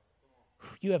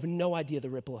 You have no idea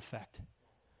the ripple effect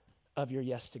of your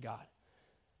yes to God.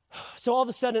 So all of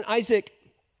a sudden, Isaac,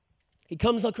 he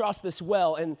comes across this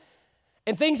well, and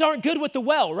things aren't good with the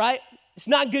well, right? It's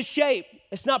not in good shape.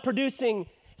 It's not producing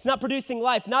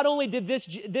life. Not only did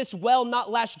this well not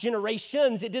last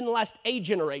generations, it didn't last a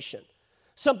generation.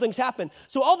 Something's happened.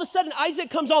 So all of a sudden,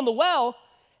 Isaac comes on the well,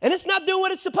 and it's not doing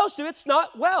what it's supposed to. It's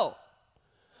not well.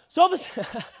 So all of a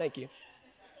sudden, thank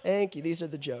you. These are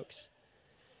the jokes.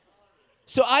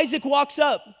 So Isaac walks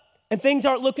up, and things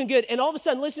aren't looking good. And all of a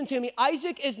sudden, listen to me,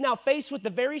 Isaac is now faced with the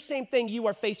very same thing you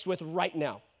are faced with right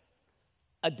now,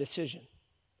 a decision.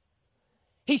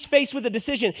 He's faced with a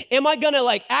decision. Am I gonna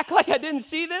act like I didn't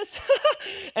see this?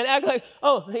 And act like,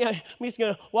 oh, yeah, I'm just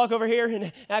gonna walk over here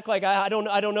and act like I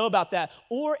don't know about that.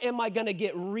 Or am I gonna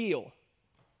get real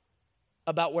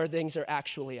about where things are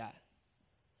actually at?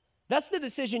 That's the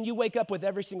decision you wake up with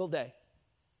every single day.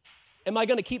 Am I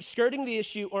going to keep skirting the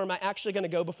issue, or am I actually going to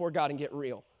go before God and get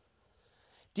real?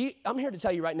 I'm here to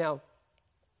tell you right now,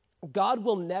 God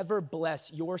will never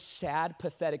bless your sad,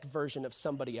 pathetic version of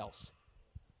somebody else.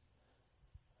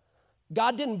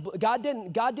 God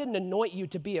didn't anoint you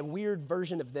to be a weird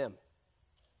version of them.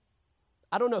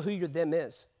 I don't know who your them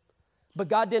is, but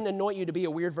God didn't anoint you to be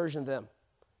a weird version of them.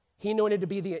 He anointed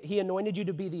you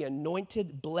to be the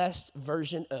anointed, blessed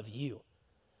version of you.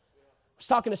 I was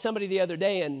talking to somebody the other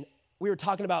day, and we were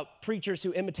talking about preachers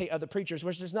who imitate other preachers,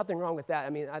 which there's nothing wrong with that. I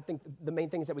mean, I think the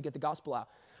main thing is that we get the gospel out.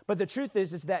 But the truth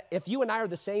is that if you and I are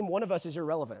the same, one of us is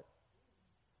irrelevant.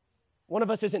 One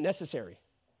of us isn't necessary.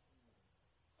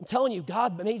 I'm telling you,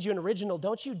 God made you an original.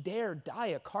 Don't you dare die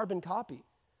a carbon copy.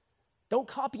 Don't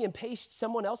copy and paste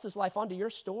someone else's life onto your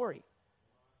story.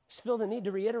 I just feel the need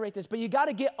to reiterate this, but you got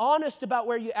to get honest about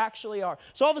where you actually are.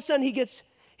 So all of a sudden he gets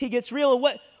real,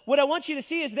 and what I want you to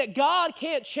see is that God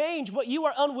can't change what you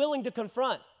are unwilling to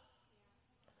confront.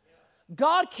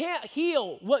 God can't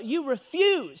heal what you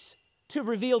refuse to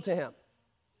reveal to him.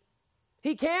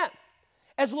 He can't.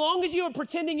 As long as you are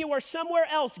pretending you are somewhere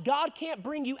else, God can't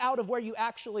bring you out of where you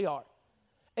actually are.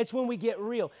 It's when we get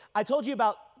real. I told you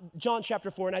about John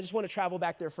chapter 4, and I just want to travel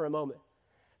back there for a moment.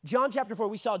 John chapter 4,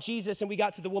 we saw Jesus, and we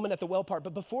got to the woman at the well part.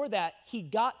 But before that, he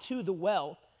got to the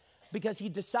well because he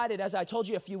decided, as I told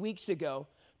you a few weeks ago,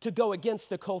 to go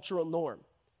against the cultural norm.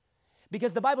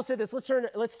 Because the Bible said this, let's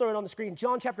throw it on the screen.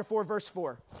 John chapter 4, verse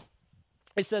 4.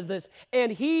 It says this,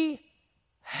 and he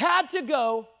had to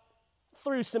go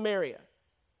through Samaria. It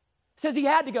says he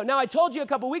had to go. Now, I told you a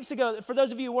couple weeks ago, for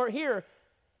those of you who weren't here,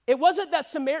 it wasn't that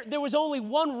there was only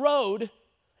one road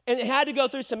and it had to go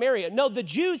through Samaria. No, the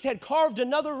Jews had carved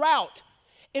another route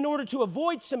in order to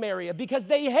avoid Samaria because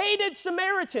they hated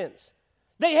Samaritans.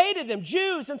 They hated them.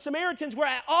 Jews and Samaritans were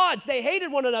at odds. They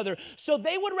hated one another. So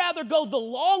they would rather go the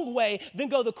long way than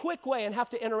go the quick way and have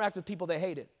to interact with people they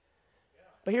hated.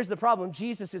 But here's the problem.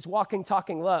 Jesus is walking,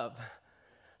 talking love.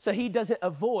 So he doesn't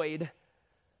avoid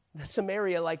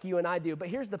Samaria like you and I do. But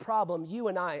here's the problem. You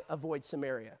and I avoid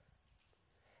Samaria.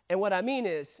 And what I mean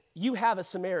is, you have a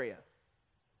Samaria.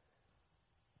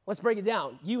 Let's break it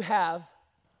down. You have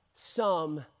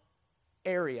some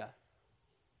area.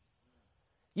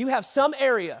 You have some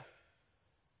area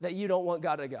that you don't want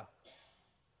God to go.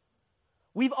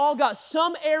 We've all got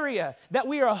some area that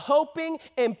we are hoping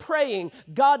and praying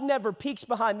God never peeks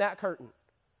behind that curtain.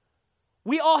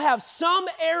 We all have some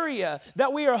area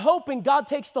that we are hoping God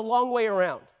takes the long way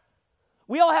around.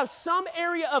 We all have some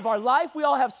area of our life, we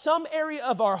all have some area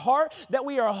of our heart that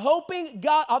we are hoping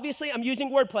God, obviously I'm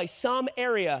using wordplay, some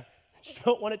area. Just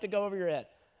don't want it to go over your head.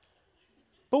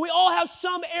 But we all have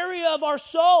some area of our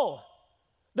soul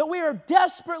that we are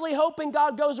desperately hoping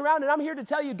God goes around. And I'm here to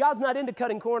tell you, God's not into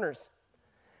cutting corners.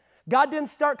 God didn't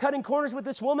start cutting corners with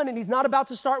this woman, and he's not about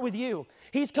to start with you.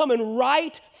 He's coming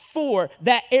right for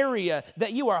that area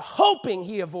that you are hoping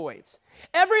he avoids.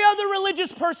 Every other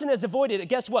religious person has avoided it.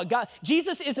 Guess what?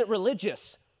 Jesus isn't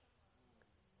religious.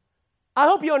 I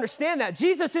hope you understand that.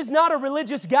 Jesus is not a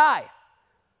religious guy.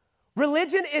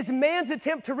 Religion is man's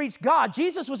attempt to reach God.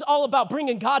 Jesus was all about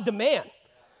bringing God to man.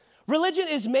 Religion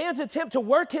is man's attempt to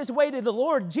work his way to the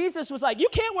Lord. Jesus was like, you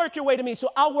can't work your way to me, so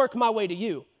I'll work my way to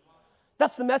you.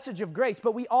 That's the message of grace,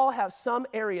 but we all have some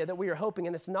area that we are hoping,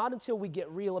 and it's not until we get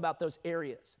real about those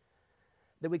areas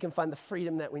that we can find the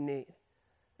freedom that we need,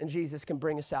 and Jesus can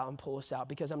bring us out and pull us out,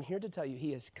 because I'm here to tell you,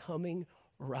 he is coming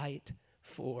right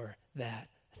for that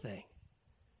thing.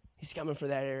 He's coming for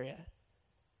that area.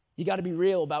 You got to be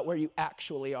real about where you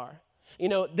actually are. You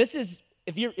know, this is,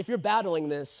 if you're battling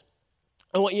this,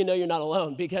 I want you to know you're not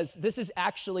alone, because this has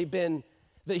actually been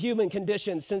the human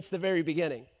condition since the very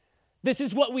beginning. This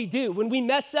is what we do. When we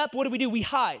mess up, what do? We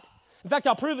hide. In fact,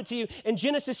 I'll prove it to you. In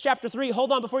Genesis chapter 3,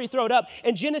 hold on before you throw it up.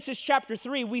 In Genesis chapter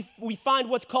 3, we find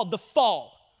what's called the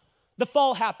fall. The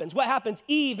fall happens. What happens?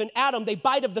 Eve and Adam, they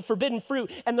bite of the forbidden fruit,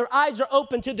 and their eyes are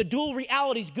open to the dual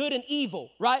realities, good and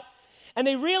evil, right? And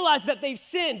they realize that they've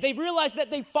sinned. They've realized that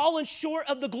they've fallen short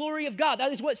of the glory of God.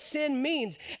 That is what sin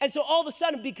means. And so all of a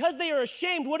sudden, because they are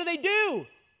ashamed, what do?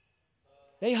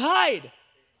 They hide.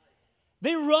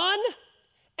 They run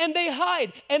and they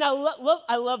hide. And I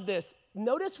love this.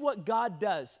 Notice what God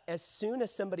does as soon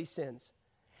as somebody sins.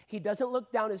 He doesn't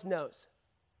look down his nose.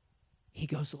 He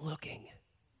goes looking.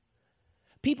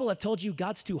 People have told you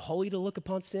God's too holy to look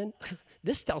upon sin.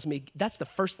 This tells me that's the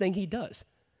first thing he does.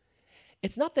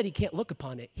 It's not that he can't look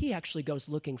upon it. He actually goes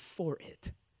looking for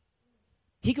it.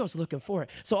 He goes looking for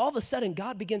it. So all of a sudden,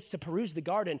 God begins to peruse the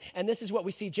garden. And this is what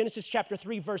we see. Genesis chapter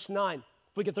 3, verse 9.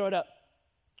 If we could throw it up.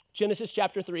 Genesis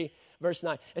chapter 3, verse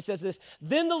 9. It says this.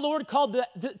 Then the Lord called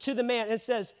to the man and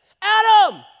says,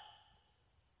 Adam,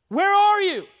 where are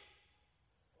you?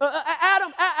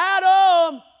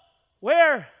 Adam,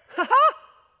 where?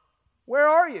 Where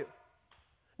are you?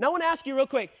 Now I want to ask you real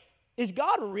quick. Is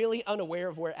God really unaware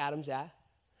of where Adam's at?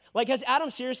 Like, has Adam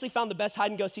seriously found the best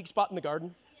hide-and-go-seek spot in the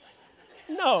garden?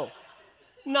 No,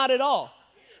 not at all.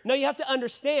 No, you have to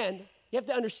understand,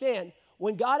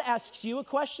 when God asks you a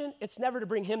question, it's never to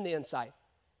bring him the insight.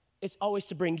 It's always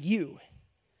to bring you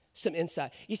some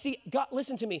insight. You see, God,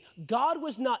 listen to me. God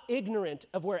was not ignorant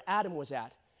of where Adam was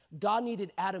at. God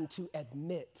needed Adam to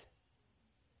admit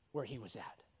where he was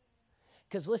at.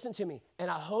 Because listen to me, and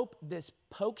I hope this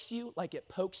pokes you like it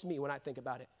pokes me when I think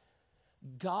about it.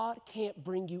 God can't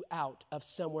bring you out of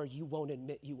somewhere you won't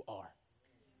admit you are.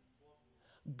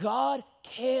 God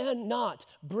cannot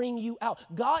bring you out.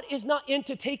 God is not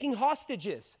into taking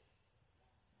hostages.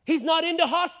 He's not into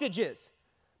hostages.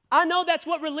 I know that's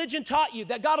what religion taught you,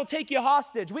 that God will take you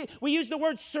hostage. We use the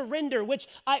word surrender, which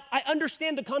I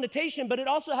understand the connotation, but it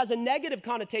also has a negative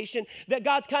connotation that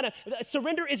God's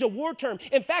surrender is a war term.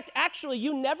 In fact, actually,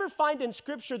 you never find in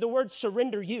Scripture the word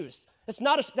surrender used. That's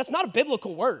not a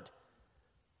biblical word.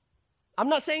 I'm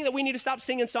not saying that we need to stop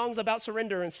singing songs about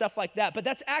surrender and stuff like that, but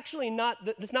that's actually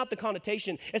that's not the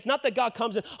connotation. It's not that God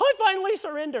comes and, I finally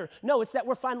surrender. No, it's that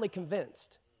we're finally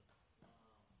convinced.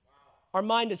 Our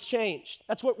mind has changed.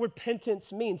 That's what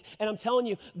repentance means. And I'm telling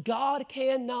you, God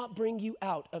cannot bring you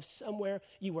out of somewhere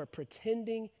you are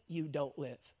pretending you don't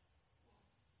live.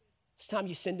 It's time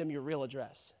you send him your real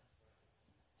address.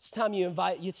 It's time you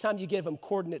give him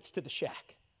coordinates to the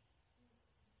shack.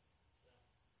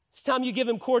 It's time you give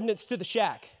him coordinates to the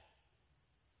shack.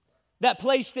 That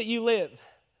place that you live.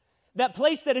 That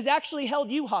place that has actually held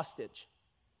you hostage.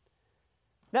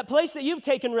 That place that you've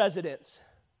taken residence.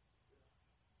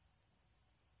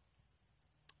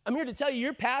 I'm here to tell you,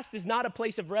 your past is not a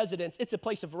place of residence, it's a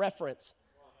place of reference.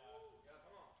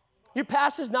 Your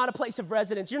past is not a place of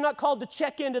residence. You're not called to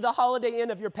check into the Holiday Inn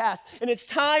of your past. And it's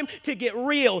time to get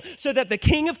real so that the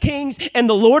King of Kings and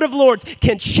the Lord of Lords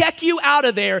can check you out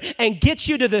of there and get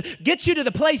you to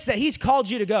the place that he's called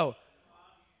you to go.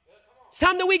 It's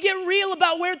time that we get real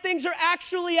about where things are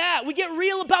actually at. We get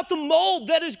real about the mold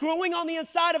that is growing on the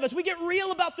inside of us. We get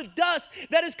real about the dust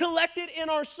that is collected in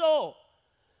our soul.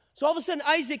 So all of a sudden,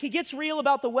 Isaac, he gets real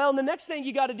about the well. And the next thing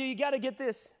you got to do, you got to get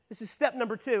this. This is step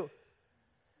number 2.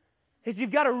 Is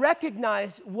you've got to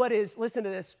recognize what is, listen to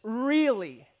this,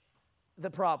 really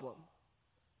the problem.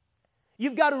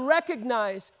 You've got to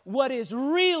recognize what is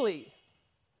really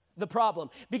the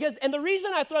problem. And the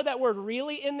reason I throw that word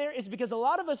really in there is because a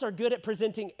lot of us are good at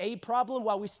presenting a problem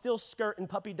while we still skirt and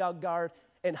puppy dog guard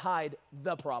and hide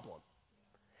the problem.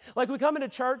 Like we come into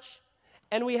church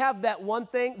and we have that one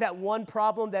thing, that one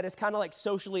problem that is kind of like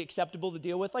socially acceptable to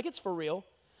deal with, like it's for real.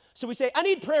 So we say, I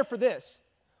need prayer for this.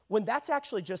 When that's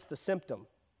actually just the symptom.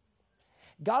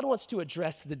 God wants to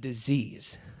address the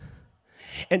disease.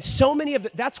 And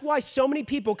that's why so many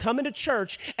people come into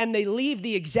church and they leave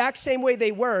the exact same way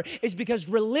they were, is because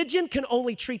religion can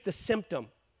only treat the symptom.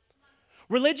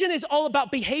 Religion is all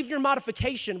about behavior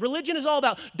modification. Religion is all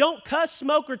about don't cuss,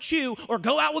 smoke, or chew, or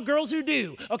go out with girls who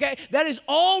do, okay? That is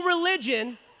all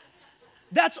religion.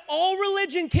 That's all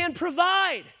religion can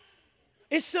provide.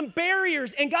 Is some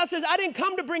barriers. And God says, I didn't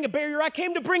come to bring a barrier. I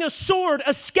came to bring a sword,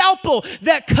 a scalpel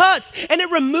that cuts, and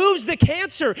it removes the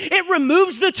cancer. It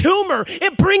removes the tumor.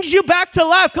 It brings you back to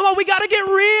life. Come on, we got to get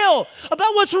real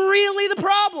about what's really the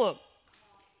problem.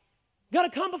 Got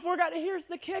to come before God. And here's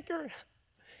the kicker.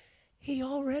 He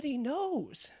already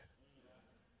knows.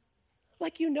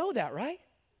 Like you know that, right?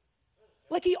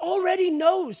 Like he already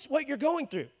knows what you're going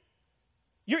through.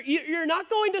 You're not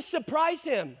going to surprise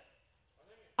him.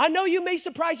 I know you may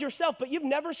surprise yourself, but you've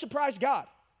never surprised God.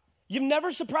 You've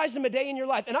never surprised him a day in your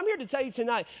life. And I'm here to tell you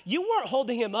tonight, you weren't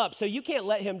holding him up, so you can't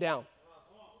let him down.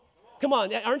 Come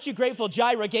on, aren't you grateful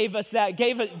Jireh gave us that?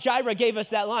 Jireh gave us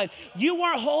that line. You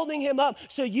weren't holding him up,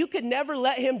 so you could never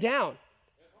let him down.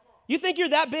 You think you're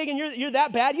that big and you're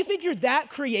that bad? You think you're that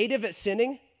creative at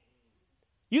sinning?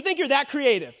 You think you're that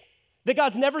creative that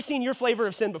God's never seen your flavor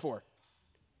of sin before?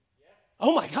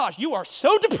 Oh my gosh, you are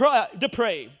so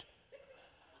depraved.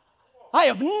 I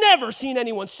have never seen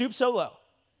anyone stoop so low.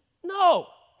 No.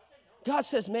 God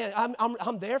says, man,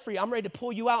 I'm there for you. I'm ready to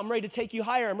pull you out. I'm ready to take you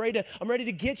higher. I'm ready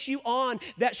to get you on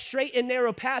that straight and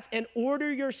narrow path and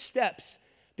order your steps.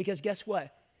 Because guess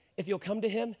what? If you'll come to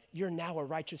him, you're now a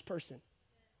righteous person.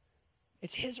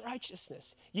 It's his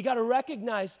righteousness. You got to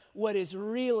recognize what is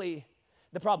really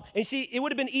the problem. And see, it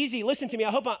would have been easy. Listen to me.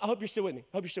 I hope you're still with me.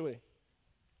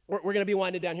 We're going to be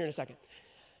winding down here in a second.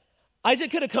 Isaac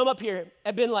could have come up here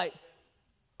and been like,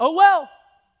 oh, well,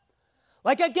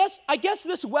 like I guess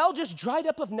this well just dried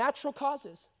up of natural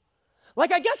causes.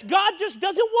 Like I guess God just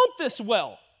doesn't want this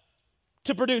well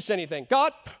to produce anything.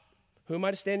 God, who am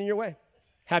I to stand in your way?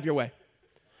 Have your way.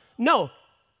 No.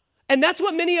 And that's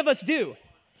what many of us do.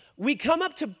 We come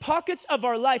up to pockets of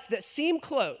our life that seem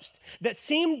closed, that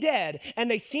seem dead, and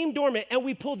they seem dormant, and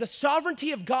we pull the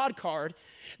sovereignty of God card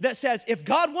that says, if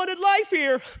God wanted life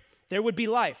here, there would be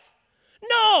life.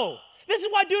 No. This is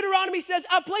why Deuteronomy says,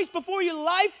 I've placed before you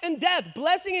life and death,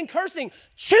 blessing and cursing.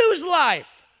 Choose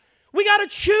life. We got to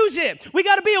choose it. We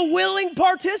got to be a willing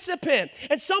participant.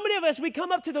 And so many of us, we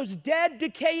come up to those dead,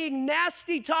 decaying,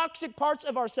 nasty, toxic parts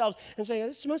of ourselves and say,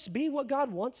 this must be what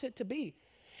God wants it to be.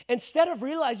 Instead of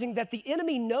realizing that the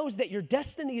enemy knows that your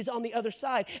destiny is on the other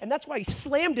side, and that's why he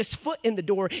slammed his foot in the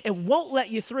door and won't let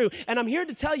you through. And I'm here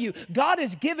to tell you, God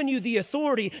has given you the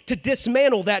authority to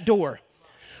dismantle that door.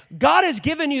 God has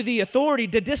given you the authority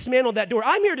to dismantle that door.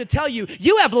 I'm here to tell you,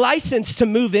 you have license to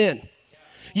move in.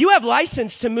 You have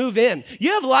license to move in.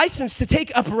 You have license to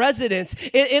take up residence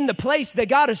in the place that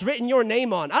God has written your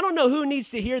name on. I don't know who needs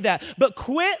to hear that, but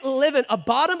quit living a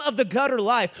bottom of the gutter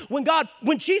life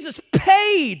when Jesus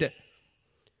paid.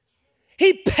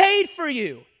 He paid for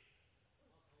you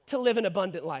to live an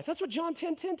abundant life. That's what John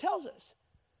 10:10 tells us.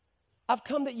 I've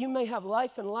come that you may have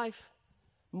life and life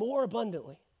more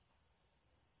abundantly.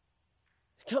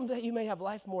 Come that you may have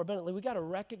life more abundantly. We got to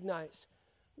recognize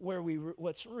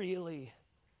what's really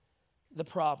the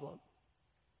problem.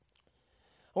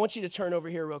 I want you to turn over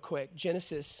here real quick.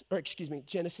 Genesis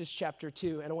chapter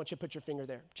 2, and I want you to put your finger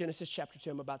there. Genesis chapter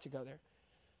 2, I'm about to go there.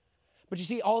 But you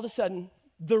see, all of a sudden,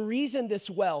 the reason this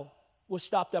well was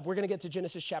stopped up, we're going to get to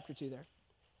Genesis chapter 2 there.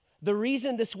 The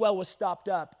reason this well was stopped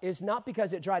up is not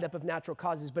because it dried up of natural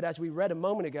causes, but as we read a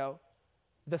moment ago,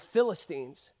 the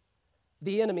Philistines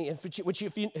The enemy,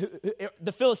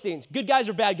 the Philistines, good guys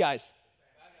or bad guys?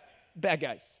 Bad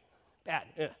guys. Bad,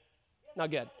 yeah,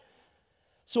 not good.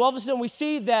 So all of a sudden we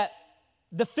see that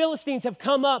the Philistines have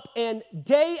come up, and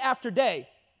day after day,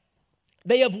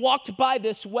 they have walked by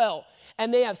this well,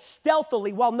 and they have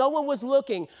stealthily, while no one was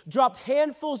looking, dropped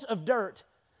handfuls of dirt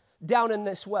down in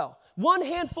this well. One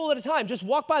handful at a time, just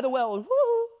walk by the well, and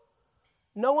woo,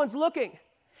 no one's looking.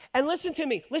 And listen to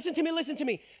me.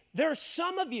 There are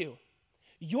some of you,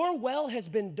 your well has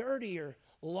been dirtier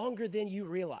longer than you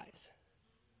realize.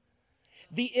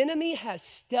 The enemy has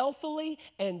stealthily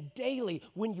and daily,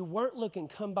 when you weren't looking,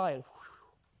 come by and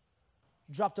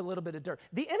dropped a little bit of dirt.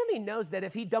 The enemy knows that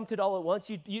if he dumped it all at once,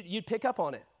 you'd pick up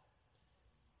on it.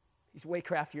 He's way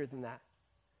craftier than that.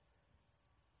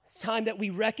 It's time that we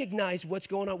recognize what's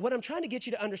going on. What I'm trying to get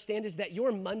you to understand is that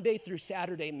your Monday through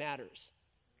Saturday matters.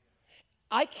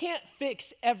 I can't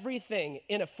fix everything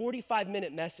in a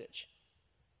 45-minute message.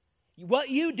 What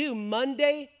you do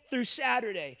Monday through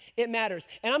Saturday, it matters.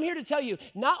 And I'm here to tell you,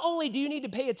 not only do you need to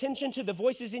pay attention to the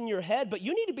voices in your head, but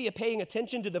you need to be paying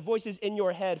attention to the voices in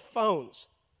your headphones.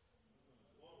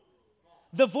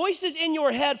 The voices in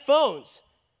your headphones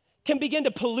can begin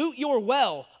to pollute your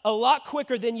well a lot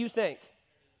quicker than you think.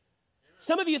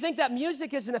 Some of you think that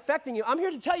music isn't affecting you. I'm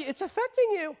here to tell you, it's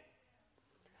affecting you.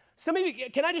 Some of you,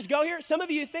 can I just go here? Some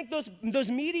of you think those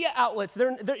media outlets,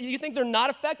 you think they're not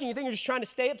affecting you. You think you're just trying to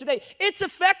stay up to date. It's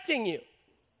affecting you.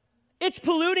 It's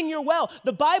polluting your well.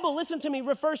 The Bible, listen to me,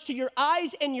 refers to your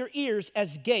eyes and your ears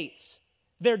as gates.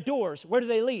 They're doors. Where do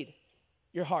they lead?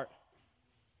 Your heart.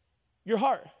 Your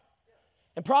heart.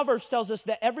 And Proverbs tells us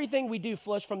that everything we do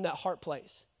flows from that heart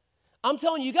place. I'm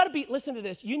telling you, listen to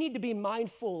this. You need to be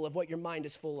mindful of what your mind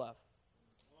is full of.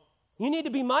 You need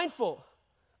to be mindful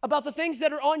about the things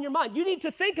that are on your mind. You need to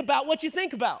think about what you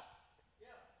think about.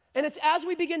 And it's as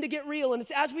we begin to get real, and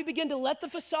it's as we begin to let the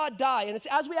facade die, and it's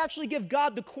as we actually give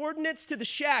God the coordinates to the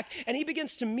shack, and he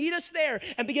begins to meet us there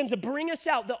and begins to bring us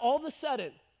out, that all of a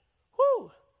sudden,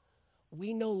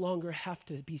 we no longer have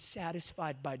to be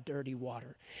satisfied by dirty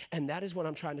water. And that is what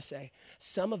I'm trying to say.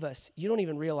 Some of us, you don't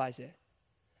even realize it,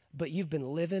 but you've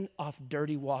been living off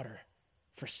dirty water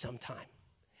for some time.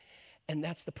 And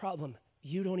that's the problem.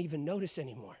 You don't even notice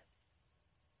anymore.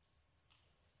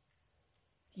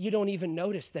 You don't even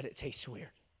notice that it tastes weird.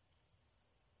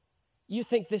 You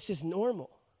think this is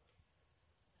normal.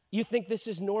 You think this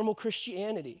is normal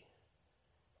Christianity.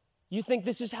 You think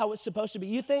this is how it's supposed to be.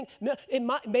 You think,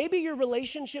 maybe your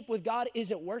relationship with God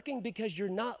isn't working because you're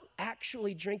not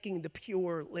actually drinking the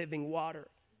pure living water.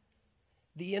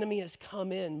 The enemy has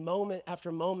come in moment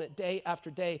after moment, day after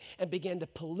day, and began to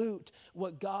pollute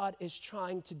what God is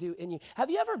trying to do in you. Have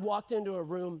you ever walked into a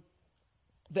room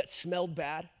that smelled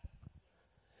bad?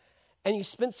 And you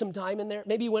spent some time in there?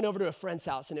 Maybe you went over to a friend's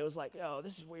house and it was like, oh,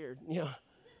 this is weird,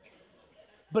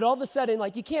 But all of a sudden,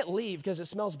 like, you can't leave because it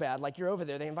smells bad. Like, you're over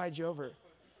there, they invited you over.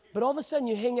 But all of a sudden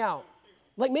you hang out.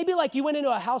 Like, maybe like you went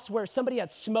into a house where somebody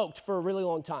had smoked for a really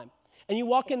long time. And you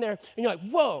walk in there and you're like,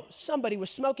 whoa, somebody was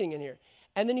smoking in here.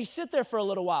 And then you sit there for a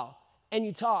little while and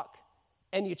you talk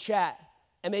and you chat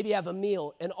and maybe have a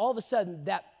meal. And all of a sudden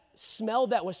that smell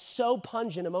that was so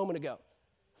pungent a moment ago,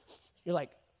 you're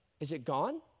like, is it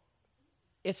gone?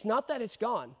 It's not that it's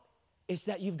gone. It's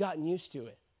that you've gotten used to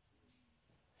it.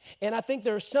 And I think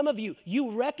there are some of you,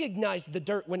 you recognized the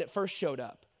dirt when it first showed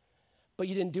up, but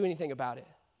you didn't do anything about it.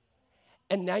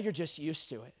 And now you're just used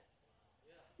to it.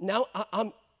 Now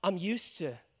I'm used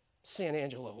to San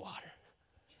Angelo water.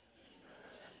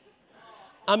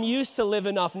 I'm used to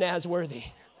living off Naz worthy.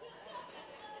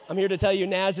 I'm here to tell you,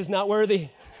 Naz is not worthy.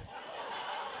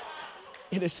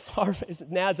 It is it's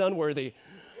Naz unworthy.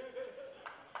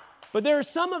 But there are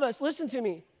some of us, listen to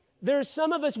me, there are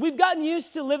some of us, we've gotten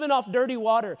used to living off dirty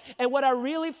water. And what I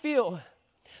really feel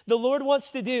the Lord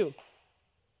wants to do,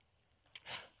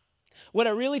 what I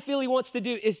really feel he wants to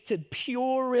do is to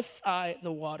purify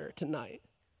the water tonight.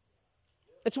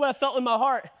 That's what I felt in my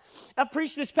heart. I've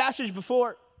preached this passage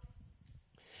before,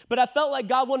 but I felt like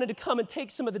God wanted to come and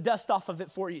take some of the dust off of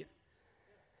it for you.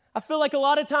 I feel like a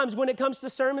lot of times when it comes to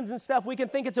sermons and stuff, we can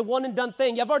think it's a one and done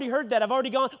thing. I've already heard that. I've already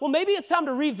gone. Well, maybe it's time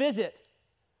to revisit.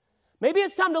 Maybe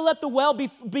it's time to let the well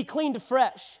be cleaned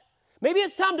afresh. Maybe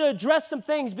it's time to address some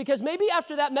things because maybe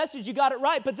after that message you got it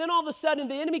right, but then all of a sudden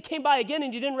the enemy came by again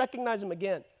and you didn't recognize him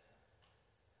again.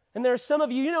 And there are some of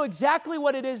you, you know exactly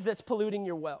what it is that's polluting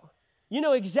your well. You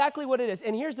know exactly what it is.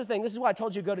 And here's the thing. This is why I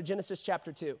told you to go to Genesis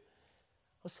chapter 2. I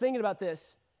was thinking about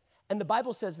this, and the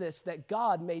Bible says this, that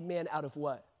God made man out of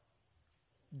what?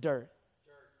 Dirt.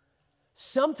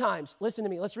 Sometimes, listen to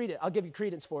me, let's read it. I'll give you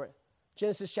credence for it.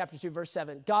 Genesis chapter 2, verse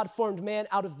 7. God formed man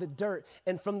out of the dirt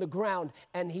and from the ground,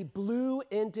 and he blew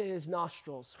into his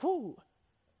nostrils,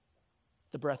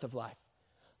 the breath of life.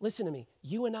 Listen to me.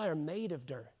 You and I are made of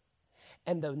dirt.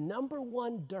 And the number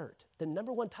one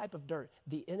type of dirt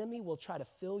the enemy will try to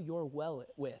fill your well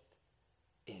with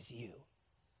is you.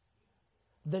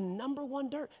 The number one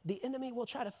dirt the enemy will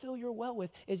try to fill your well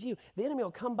with is you. The enemy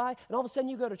will come by, and all of a sudden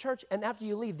you go to church, and after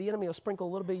you leave, the enemy will sprinkle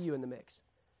a little bit of you in the mix.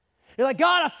 You're like,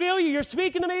 God, I feel you. You're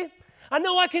speaking to me. I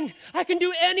know I can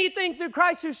do anything through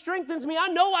Christ who strengthens me. I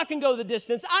know I can go the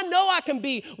distance. I know I can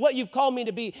be what you've called me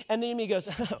to be. And the enemy goes,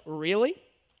 really?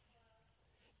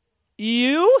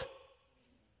 You?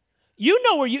 You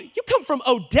know where you come from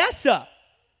Odessa.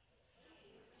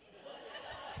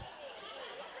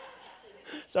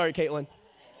 Sorry, Caitlin.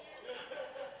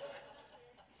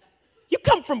 You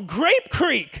come from Grape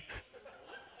Creek.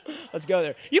 Let's go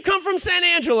there. You come from San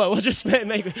Angelo. We'll just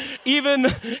make even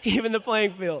the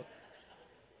playing field.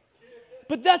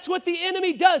 But that's what the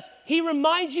enemy does. He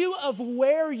reminds you of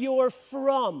where you're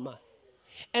from.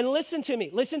 And listen to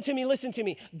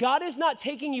me. God is not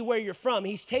taking you where you're from.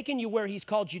 He's taking you where he's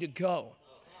called you to go.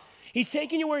 He's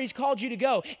taking you where he's called you to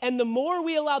go. And the more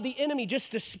we allow the enemy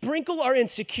just to sprinkle our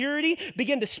insecurity,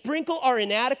 begin to sprinkle our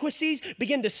inadequacies,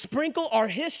 begin to sprinkle our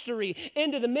history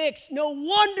into the mix, no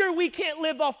wonder we can't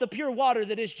live off the pure water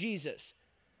that is Jesus.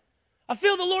 I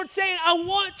feel the Lord saying, I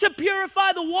want to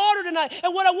purify the water tonight.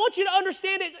 And what I want you to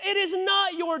understand is it is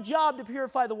not your job to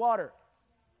purify the water.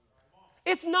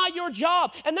 It's not your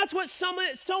job. And that's what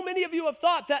so many of you have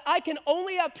thought, that I can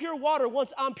only have pure water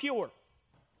once I'm pure.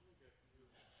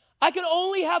 I can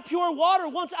only have pure water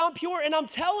once I'm pure. And I'm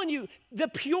telling you, the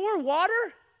pure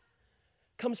water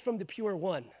comes from the pure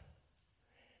one.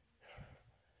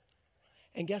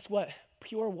 And guess what?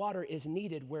 Pure water is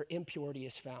needed where impurity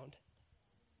is found.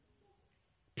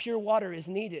 Pure water is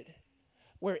needed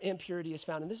where impurity is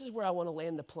found. And this is where I want to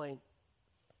land the plane.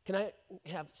 Can I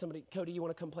have somebody, Cody, you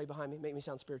want to come play behind me? Make me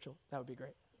sound spiritual. That would be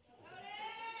great.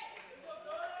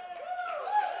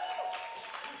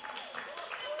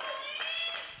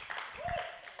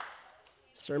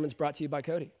 Sermon's brought to you by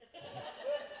Cody.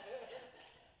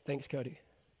 Thanks, Cody.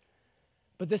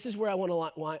 But this is where I want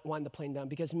to wind the plane down,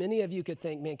 because many of you could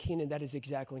think, man, Keenan, that is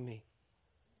exactly me.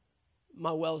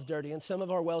 My well's dirty, and some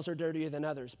of our wells are dirtier than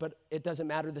others, but it doesn't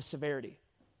matter the severity.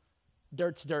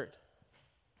 Dirt's dirt.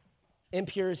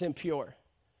 Impure is impure.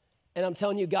 And I'm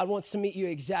telling you, God wants to meet you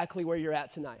exactly where you're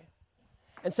at tonight.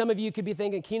 And some of you could be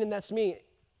thinking, Keenan, that's me,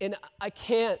 and I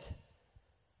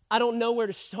don't know where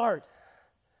to start.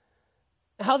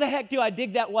 How the heck do I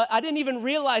dig that well? I didn't even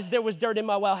realize there was dirt in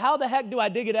my well. How the heck do I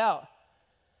dig it out?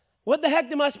 What the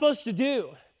heck am I supposed to do?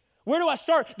 Where do I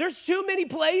start? There's too many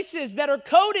places that are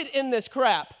coated in this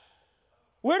crap.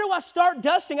 Where do I start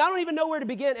dusting? I don't even know where to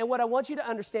begin. And what I want you to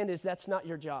understand is that's not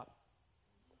your job.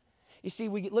 You see,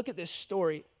 we look at this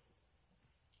story,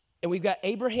 and we've got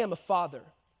Abraham, a father,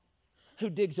 who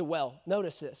digs a well.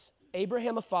 Notice this.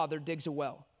 Abraham, a father, digs a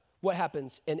well. What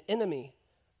happens? An enemy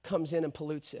comes in and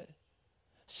pollutes it.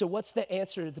 So what's the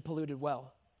answer to the polluted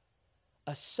well?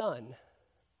 A son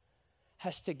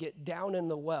has to get down in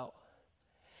the well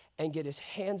and get his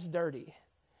hands dirty,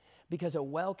 because a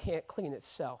well can't clean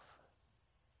itself.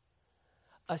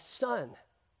 A son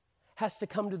has to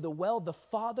come to the well the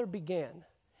father began,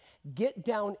 get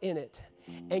down in it,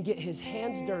 and get his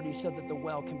hands dirty so that the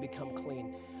well can become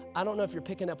clean. I don't know if you're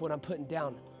picking up what I'm putting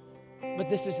down, but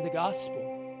this is the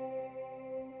gospel.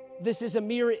 This is a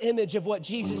mirror image of what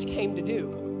Jesus came to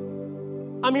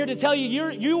do. I'm here to tell you,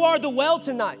 you are the well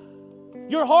tonight.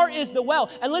 Your heart is the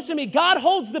well. And listen to me, God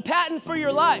holds the patent for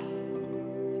your life.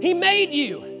 He made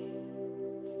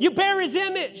you. You bear his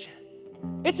image.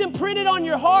 It's imprinted on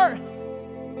your heart.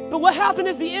 But what happened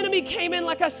is the enemy came in,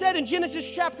 like I said in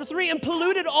Genesis chapter 3, and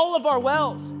polluted all of our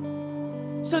wells.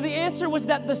 So the answer was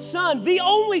that the son, the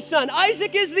only son,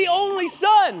 Isaac is the only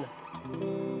son.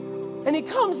 And he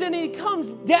comes in, he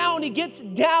comes down, he gets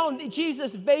down.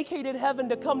 Jesus vacated heaven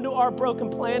to come to our broken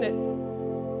planet.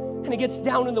 And he gets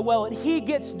down in the well, and he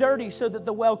gets dirty so that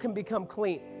the well can become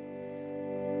clean.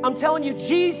 I'm telling you,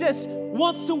 Jesus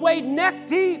wants to wade neck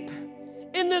deep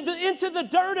into the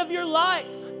dirt of your life.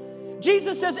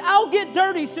 Jesus says, I'll get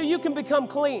dirty so you can become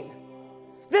clean.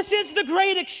 This is the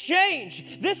great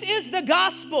exchange. This is the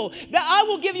gospel, that I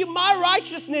will give you my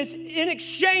righteousness in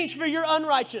exchange for your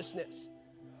unrighteousness.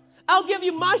 I'll give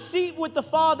you my seat with the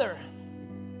Father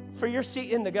for your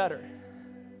seat in the gutter.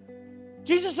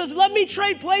 Jesus says, let me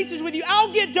trade places with you.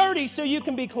 I'll get dirty so you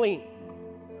can be clean.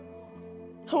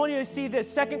 I want you to see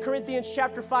this, 2 Corinthians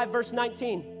chapter 5, verse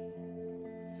 19.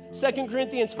 2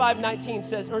 Corinthians 5:19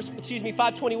 says,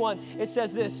 5:21, it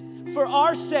says this, for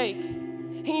our sake,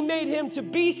 he made him to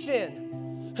be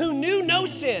sin, who knew no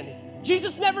sin.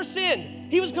 Jesus never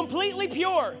sinned. He was completely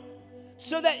pure,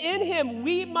 so that in him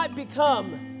we might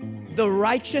become the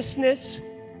righteousness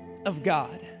of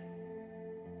God.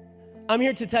 I'm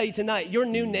here to tell you tonight, your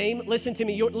new name, listen to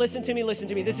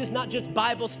me. This is not just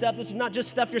Bible stuff. This is not just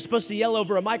stuff you're supposed to yell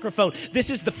over a microphone. This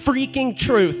is the freaking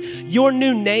truth. Your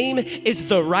new name is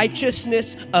the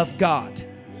righteousness of God.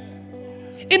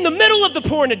 In the middle of the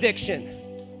porn addiction,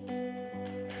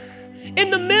 in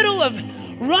the middle of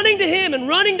running to him and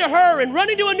running to her and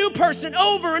running to a new person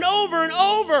over and over and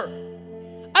over.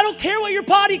 I don't care what your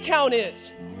body count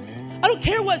is. I don't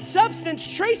care what substance,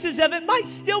 traces of it might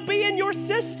still be in your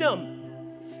system.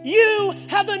 You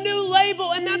have a new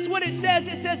label, and that's what it says.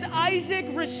 It says Isaac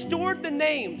restored the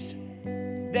names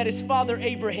that his father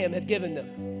Abraham had given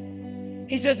them.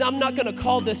 He says, I'm not going to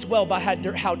call this well by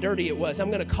how dirty it was. I'm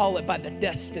going to call it by the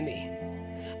destiny.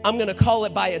 I'm going to call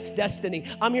it by its destiny.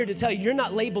 I'm here to tell you, you're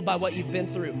not labeled by what you've been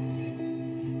through.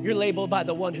 You're labeled by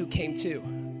the one who came to.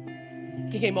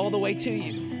 He came all the way to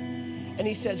you. And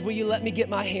he says, will you let me get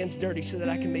my hands dirty so that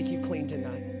I can make you clean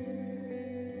tonight?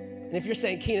 And if you're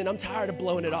saying, Keenan, I'm tired of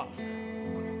blowing it off.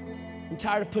 I'm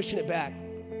tired of pushing it back.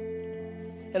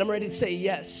 And I'm ready to say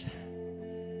yes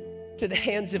to the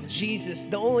hands of Jesus,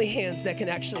 the only hands that can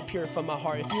actually purify my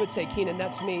heart. If you would say, Keenan,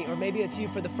 that's me, or maybe it's you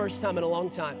for the first time in a long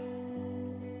time.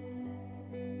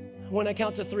 When I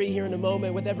count to 3 here in a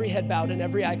moment, with every head bowed and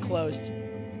every eye closed,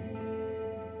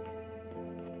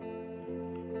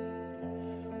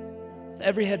 with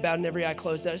every head bowed and every eye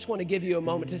closed, I just want to give you a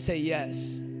moment to say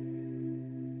yes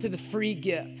to the free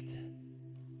gift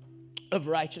of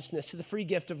righteousness, to the free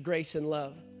gift of grace and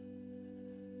love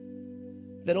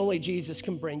that only Jesus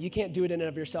can bring. You can't do it in and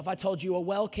of yourself. I told you a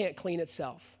well can't clean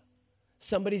itself.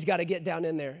 Somebody's got to get down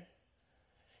in there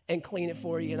and clean it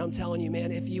for you. And I'm telling you,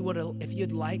 man, if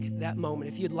you'd like that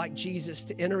moment, if you'd like Jesus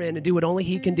to enter in and do what only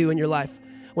he can do in your life,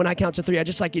 when I count to 3, I'd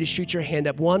just like you to shoot your hand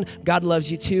up. 1, God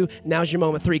loves you. 2, now's your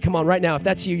moment. 3, come on right now. If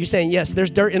that's you, you're saying, yes, there's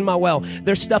dirt in my well.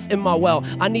 There's stuff in my well.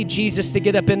 I need Jesus to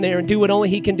get up in there and do what only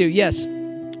he can do. Yes.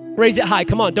 Raise it high.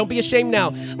 Come on. Don't be ashamed now.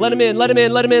 Let him in, let him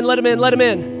in, let him in, let him in, let him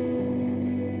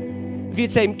in. If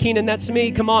you'd say, Keenan, that's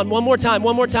me. Come on. One more time.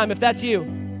 If that's you.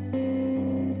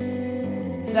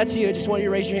 If that's you, I just want you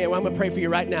to raise your hand. Well, I'm going to pray for you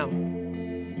right now.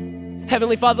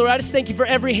 Heavenly Father, Lord, I just thank you for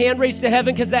every hand raised to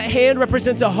heaven, because that hand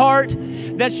represents a heart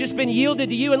that's just been yielded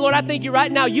to you. And Lord, I thank you right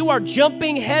now, you are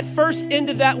jumping headfirst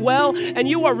into that well, and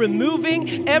you are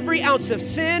removing every ounce of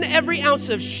sin, every ounce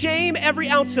of shame, every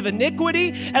ounce of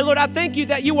iniquity. And Lord, I thank you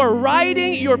that you are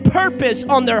writing your purpose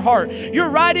on their heart.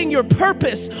 You're writing your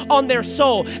purpose on their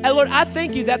soul. And Lord, I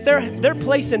thank you that their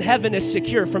place in heaven is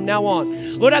secure from now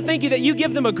on. Lord, I thank you that you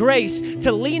give them a grace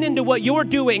to lean into what you're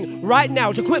doing right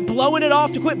now, to quit blowing it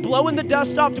off, to quit blowing the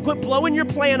dust off, to quit blowing your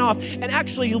plan off, and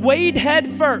actually wade head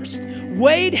first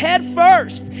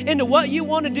into what you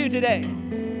want to do today.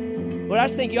 Lord, I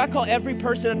just thank you. I call every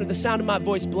person under the sound of my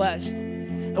voice blessed,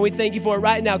 and we thank you for it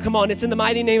right now. Come on, it's in the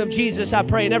mighty name of Jesus I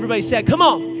pray. And everybody said, come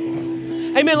on.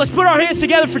 Amen. Let's put our hands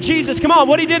together for Jesus. Come on,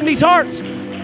 what he did in these hearts.